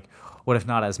know, it's like, what if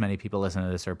not as many people listen to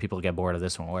this or people get bored of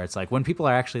this one, where it's like when people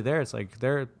are actually there, it's like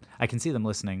I can see them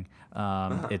listening.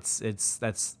 That's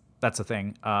a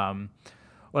thing.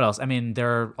 what else? I mean, there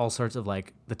are all sorts of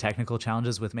like the technical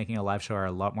challenges with making a live show are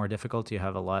a lot more difficult. You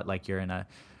have a lot like you're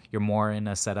more in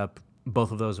a setup.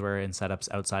 Both of those were in setups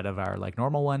outside of our like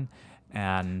normal one,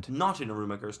 and Not in a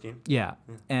room at Gerstein. yeah,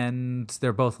 and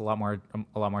they're both a lot more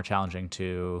challenging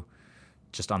to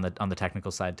just on the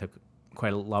technical side. Took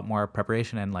quite a lot more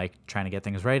preparation and like trying to get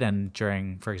things right. And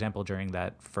for example, during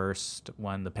that first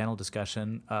one, the panel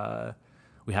discussion,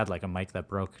 we had like a mic that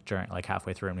broke during like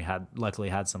halfway through, and we luckily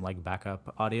had some like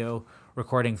backup audio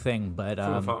recording thing, but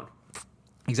From a phone.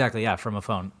 Exactly, yeah, from a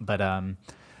phone. But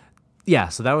yeah,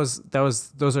 so those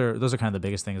are kind of the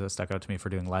biggest things that stuck out to me for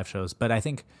doing live shows. But I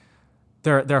think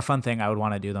they're a fun thing. I would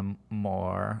want to do them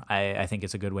more. I think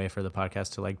it's a good way for the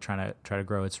podcast to like try to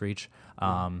grow its reach.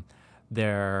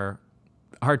 They're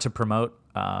hard to promote.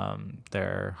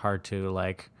 They're hard to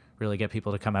like really get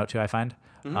people to come out to, I find.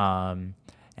 And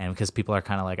because people are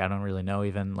kind of like, I don't really know,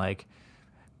 even like,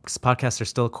 because podcasts are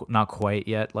still not quite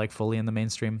yet like fully in the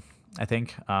mainstream, I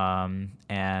think.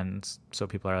 And so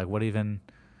people are like,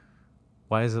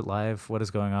 why is it live? What is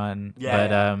going on? Yeah.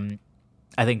 But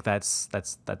I think it was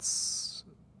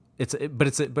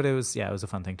a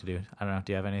fun thing to do. I don't know.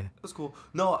 Do you have any? It was cool.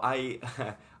 No, I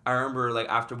remember like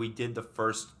after we did the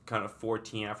first kind of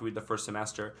 14, after we did the first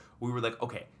semester, we were like,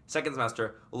 okay, second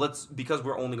semester, because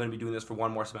we're only going to be doing this for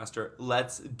one more semester,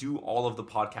 let's do all of the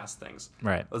podcast things.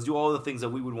 Right. Let's do all of the things that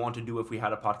we would want to do if we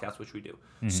had a podcast, which we do.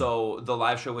 So the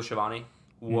live show with Shivani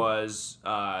was,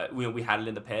 we had it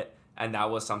in the pit, and that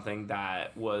was something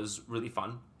that was really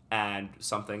fun and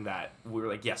something that we were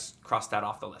like, yes, cross that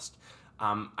off the list.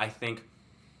 I think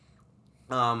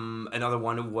another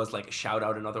one was like shout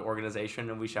out another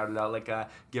organization, and we shouted out like a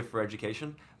Gift for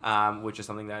Education, which is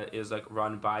something that is like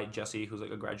run by Jesse, who's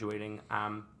like a graduating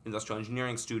industrial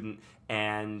engineering student,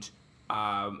 and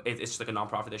it's just like a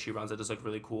nonprofit that she runs that does like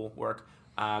really cool work,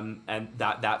 and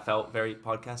that felt very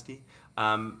podcasty.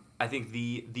 I think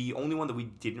the only one that we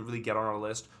didn't really get on our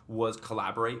list was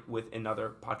collaborate with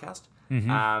another podcast.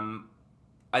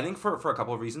 I think for a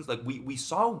couple of reasons. Like we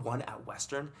saw one at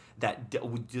Western that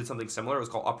did something similar. It was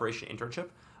called Operation Internship.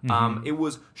 It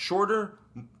was shorter,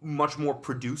 much more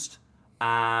produced,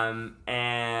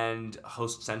 and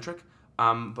host centric.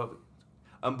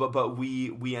 But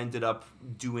we ended up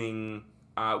doing.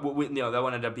 That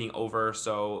one ended up being over,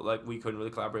 so like we couldn't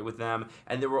really collaborate with them.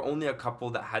 And there were only a couple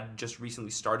that had just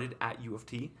recently started at U of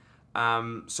T.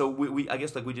 So we I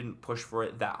guess like we didn't push for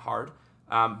it that hard.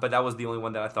 But that was the only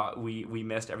one that I thought we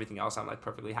missed. Everything else I'm like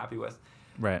perfectly happy with.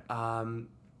 Right.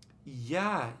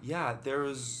 Yeah.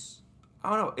 There's,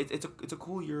 I don't know. It's a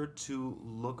cool year to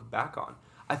look back on.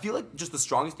 I feel like just the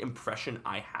strongest impression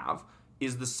I have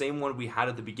is the same one we had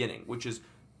at the beginning, which is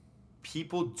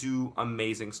people do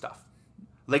amazing stuff.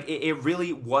 Like it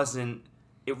really wasn't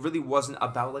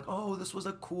about like, oh, this was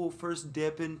a cool first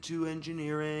dip into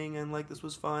engineering and like this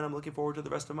was fun, I'm looking forward to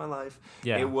the rest of my life.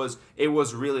 Yeah. It was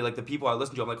really like the people I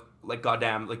listened to, I'm like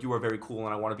goddamn, like you are very cool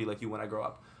and I want to be like you when I grow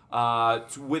up.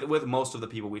 With most of the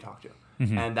people we talked to.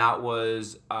 And that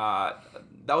was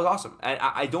awesome. And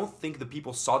I don't think the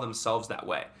people saw themselves that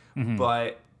way.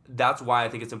 But that's why I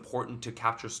think it's important to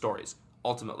capture stories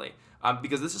ultimately.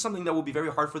 Because this is something that will be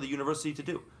very hard for the university to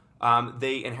do.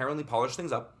 They inherently polish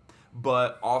things up.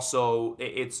 But also,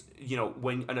 it's,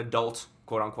 when an adult,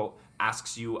 quote unquote,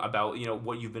 asks you about,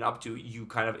 what you've been up to, you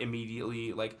kind of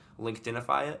immediately, like,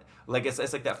 LinkedInify it. Like, it's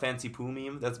like that Fancy Poo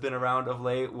meme that's been around of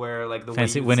late, where, like, the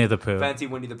Fancy Winnie the Pooh. Fancy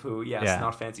Winnie the Pooh, yes, yeah.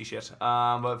 Not fancy shit.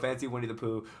 But Fancy Winnie the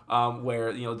Pooh,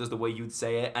 where, there's the way you'd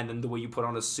say it, and then the way you put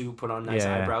on a suit, put on nice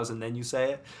eyebrows, and then you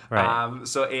say it. Right.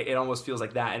 So it almost feels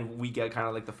like that, and we get kind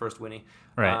of like the first Winnie.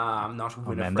 Right. Not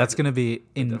Winifred. Man, that's going to be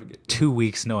in 2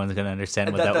 weeks. No one's going to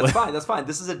understand what that was. That's fine.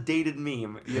 This is a dated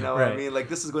meme. You know what I mean? Like,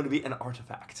 this is going to be an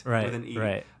artifact with an E.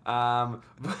 Right. But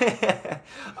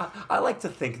I like to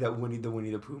think that Winnie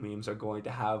the Pooh memes are going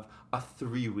to have a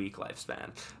 3-week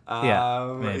lifespan.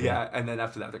 Maybe. Yeah, and then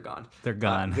after that, they're gone. They're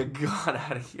gone. They're gone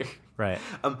out of here. Right.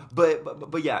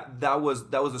 But yeah, that was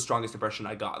the strongest impression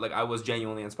I got. Like, I was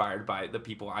genuinely inspired by the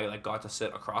people I like got to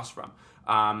sit across from.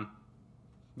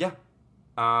 Yeah.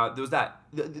 There was that.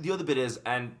 The other bit is,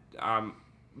 and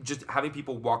just having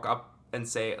people walk up and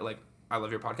say, like, I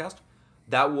love your podcast,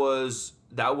 that was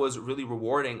really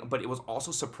rewarding, but it was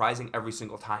also surprising every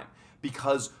single time.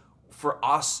 Because for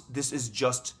us, this is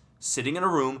just sitting in a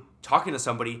room, talking to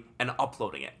somebody, and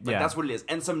uploading it. Like, that's what it is.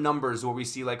 And some numbers where we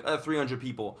see, like, 300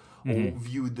 people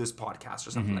viewed this podcast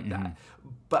or something like that.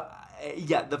 But,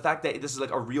 yeah, the fact that this is,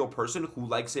 like, a real person who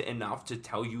likes it enough to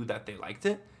tell you that they liked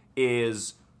it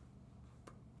is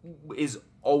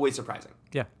always surprising.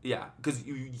 Yeah, because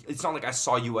it's not like I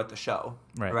saw you at the show,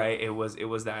 right? It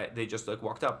was that they just like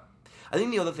walked up I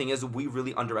think the other thing is we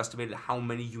really underestimated how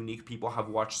many unique people have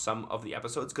watched some of the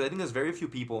episodes, because I think there's very few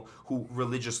people who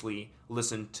religiously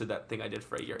listen to that thing I did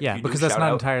for a year. Yeah, because that's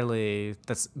not entirely,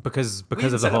 that's because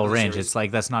of the whole range. It's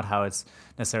like, that's not how it's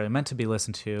necessarily meant to be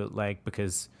listened to, like,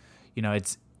 because, you know,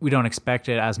 we don't expect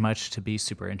it as much to be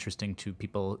super interesting to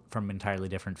people from entirely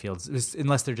different fields,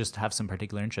 unless they just have some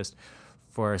particular interest.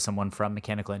 For someone from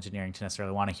mechanical engineering to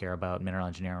necessarily want to hear about mineral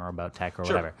engineering or about tech or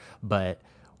whatever. But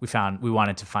we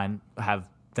wanted to have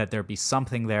that there be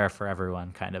something there for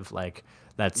everyone, kind of like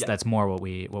that's more what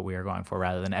we are going for,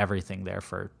 rather than everything there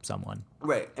for someone.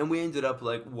 Right. And we ended up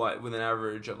with an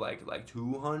average of like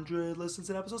 200 listens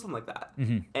an episode, something like that.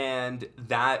 Mm-hmm. And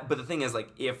but the thing is, like,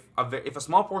 if a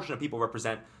small portion of people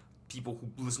represent people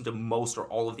who listen to most or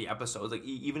all of the episodes, like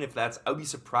even if that's, I'd be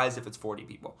surprised if it's 40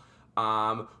 people.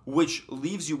 Which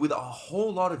leaves you with a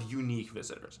whole lot of unique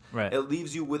visitors. Right. It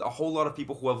leaves you with a whole lot of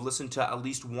people who have listened to at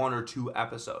least one or two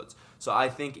episodes. So I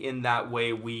think in that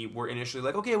way we were initially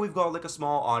like, okay, we've got like a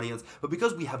small audience, but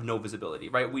because we have no visibility,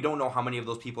 right? We don't know how many of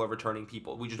those people are returning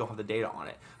people. We just don't have the data on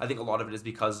it. I think a lot of it is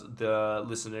because the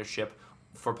listenership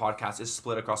for podcasts is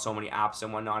split across so many apps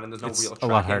and whatnot, and there's no real tracking. It's a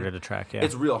lot harder to track, yeah.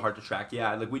 It's real hard to track,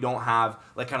 yeah. Like, we don't have,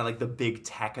 like, kind of like the big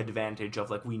tech advantage of,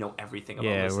 like, we know everything about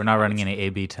listening. Yeah, we're not running any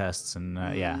A/B tests and,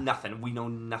 yeah. Nothing. We know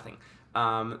nothing.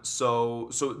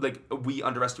 So like, we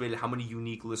underestimated how many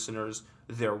unique listeners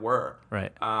there were.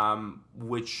 Right.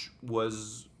 Which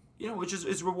was, which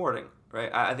is rewarding,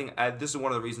 right? I think this is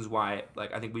one of the reasons why,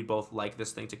 like, I think we both like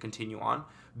this thing to continue on,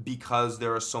 because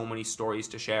there are so many stories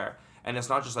to share. And it's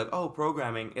not just like, oh,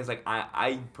 programming. It's like,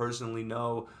 I personally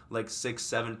know like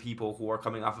 6-7 people who are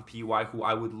coming off of PY who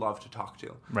I would love to talk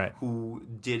to. Right. Who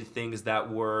did things that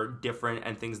were different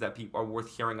and things that people are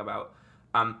worth hearing about.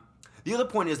 The other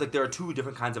point is, like, there are two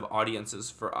different kinds of audiences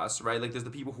for us, right? Like, there's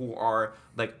the people who are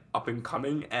like up and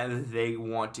coming and they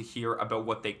want to hear about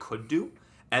what they could do.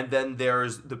 And then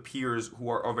there's the peers who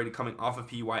are already coming off of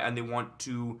PY and they want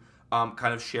to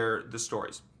kind of share the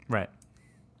stories. Right.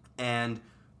 And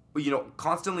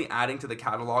constantly adding to the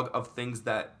catalog of things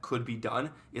that could be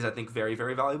done is, I think, very,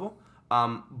 very valuable.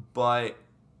 But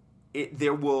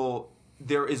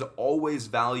there is always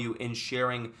value in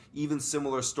sharing even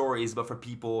similar stories, but for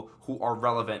people who are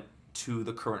relevant to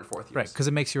the current fourth years. Right, because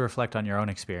it makes you reflect on your own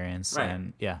experience. Right.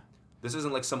 And yeah. This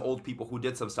isn't like some old people who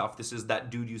did some stuff. This is that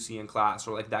dude you see in class,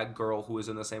 or like that girl who is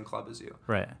in the same club as you.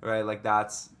 Right. Right. Like,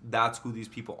 that's who these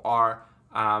people are.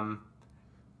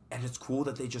 And it's cool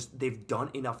that they've done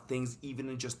enough things even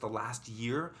in just the last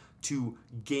year to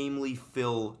gamely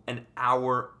fill an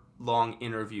hour-long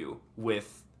interview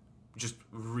with just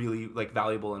really, like,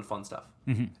 valuable and fun stuff.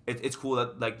 Mm-hmm. It's cool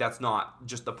that, like, that's not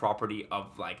just the property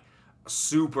of, like,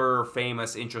 super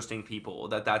famous, interesting people.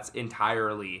 That's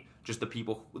entirely just the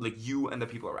people, like, you and the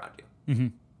people around you. Mm-hmm.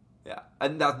 Yeah.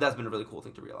 And that's been a really cool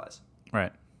thing to realize.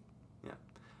 Right.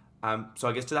 Yeah. So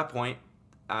I guess to that point,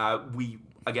 we,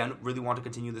 again, really want to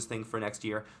continue this thing for next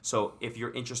year. So if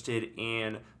you're interested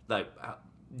in, like,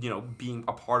 being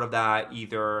a part of that,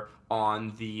 either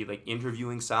on the, like,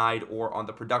 interviewing side or on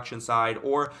the production side,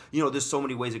 or, there's so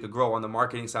many ways it could grow on the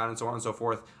marketing side and so on and so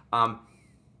forth.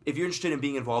 If you're interested in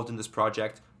being involved in this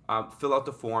project, fill out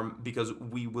the form, because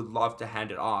we would love to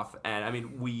hand it off. And I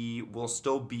mean, we will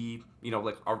still be,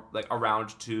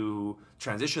 around to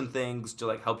transition things, to,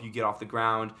 like, help you get off the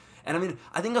ground. And I mean,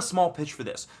 I think a small pitch for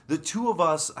this. The two of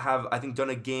us have, I think,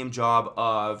 done a game job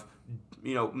of,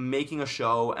 making a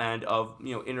show and of,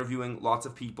 interviewing lots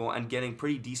of people and getting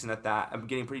pretty decent at that. I'm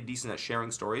getting pretty decent at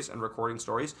sharing stories and recording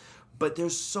stories. But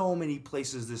there's so many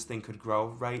places this thing could grow,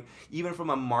 right? Even from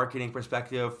a marketing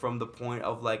perspective, from the point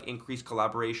of, like, increased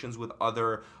collaborations with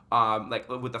other, like,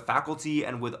 with the faculty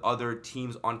and with other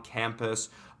teams on campus,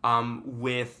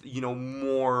 with,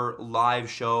 more live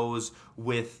shows,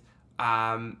 with,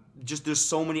 just, there's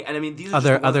so many, and I mean, these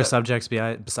are other subjects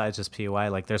besides just PY.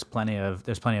 Like, there's plenty of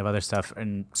other stuff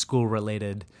and school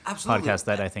related podcasts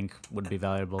that I think would be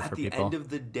valuable for people. At the end of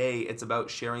the day, it's about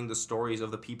sharing the stories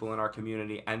of the people in our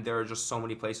community, and there are just so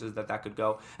many places that could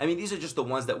go. I mean, these are just the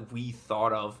ones that we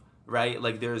thought of, right?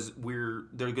 Like, there are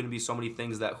going to be so many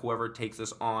things that whoever takes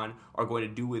this on are going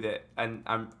to do with it, and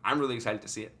I'm really excited to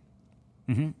see it.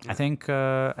 Mm-hmm. Yeah. I think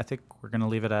we're going to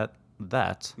leave it at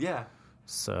that. Yeah.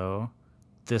 So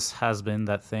this has been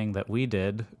that thing that we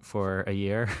did for a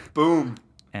year. Boom.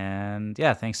 And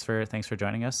yeah, thanks for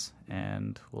joining us,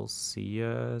 and we'll see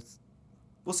you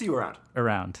around.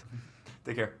 Around.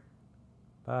 Take care.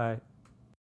 Bye.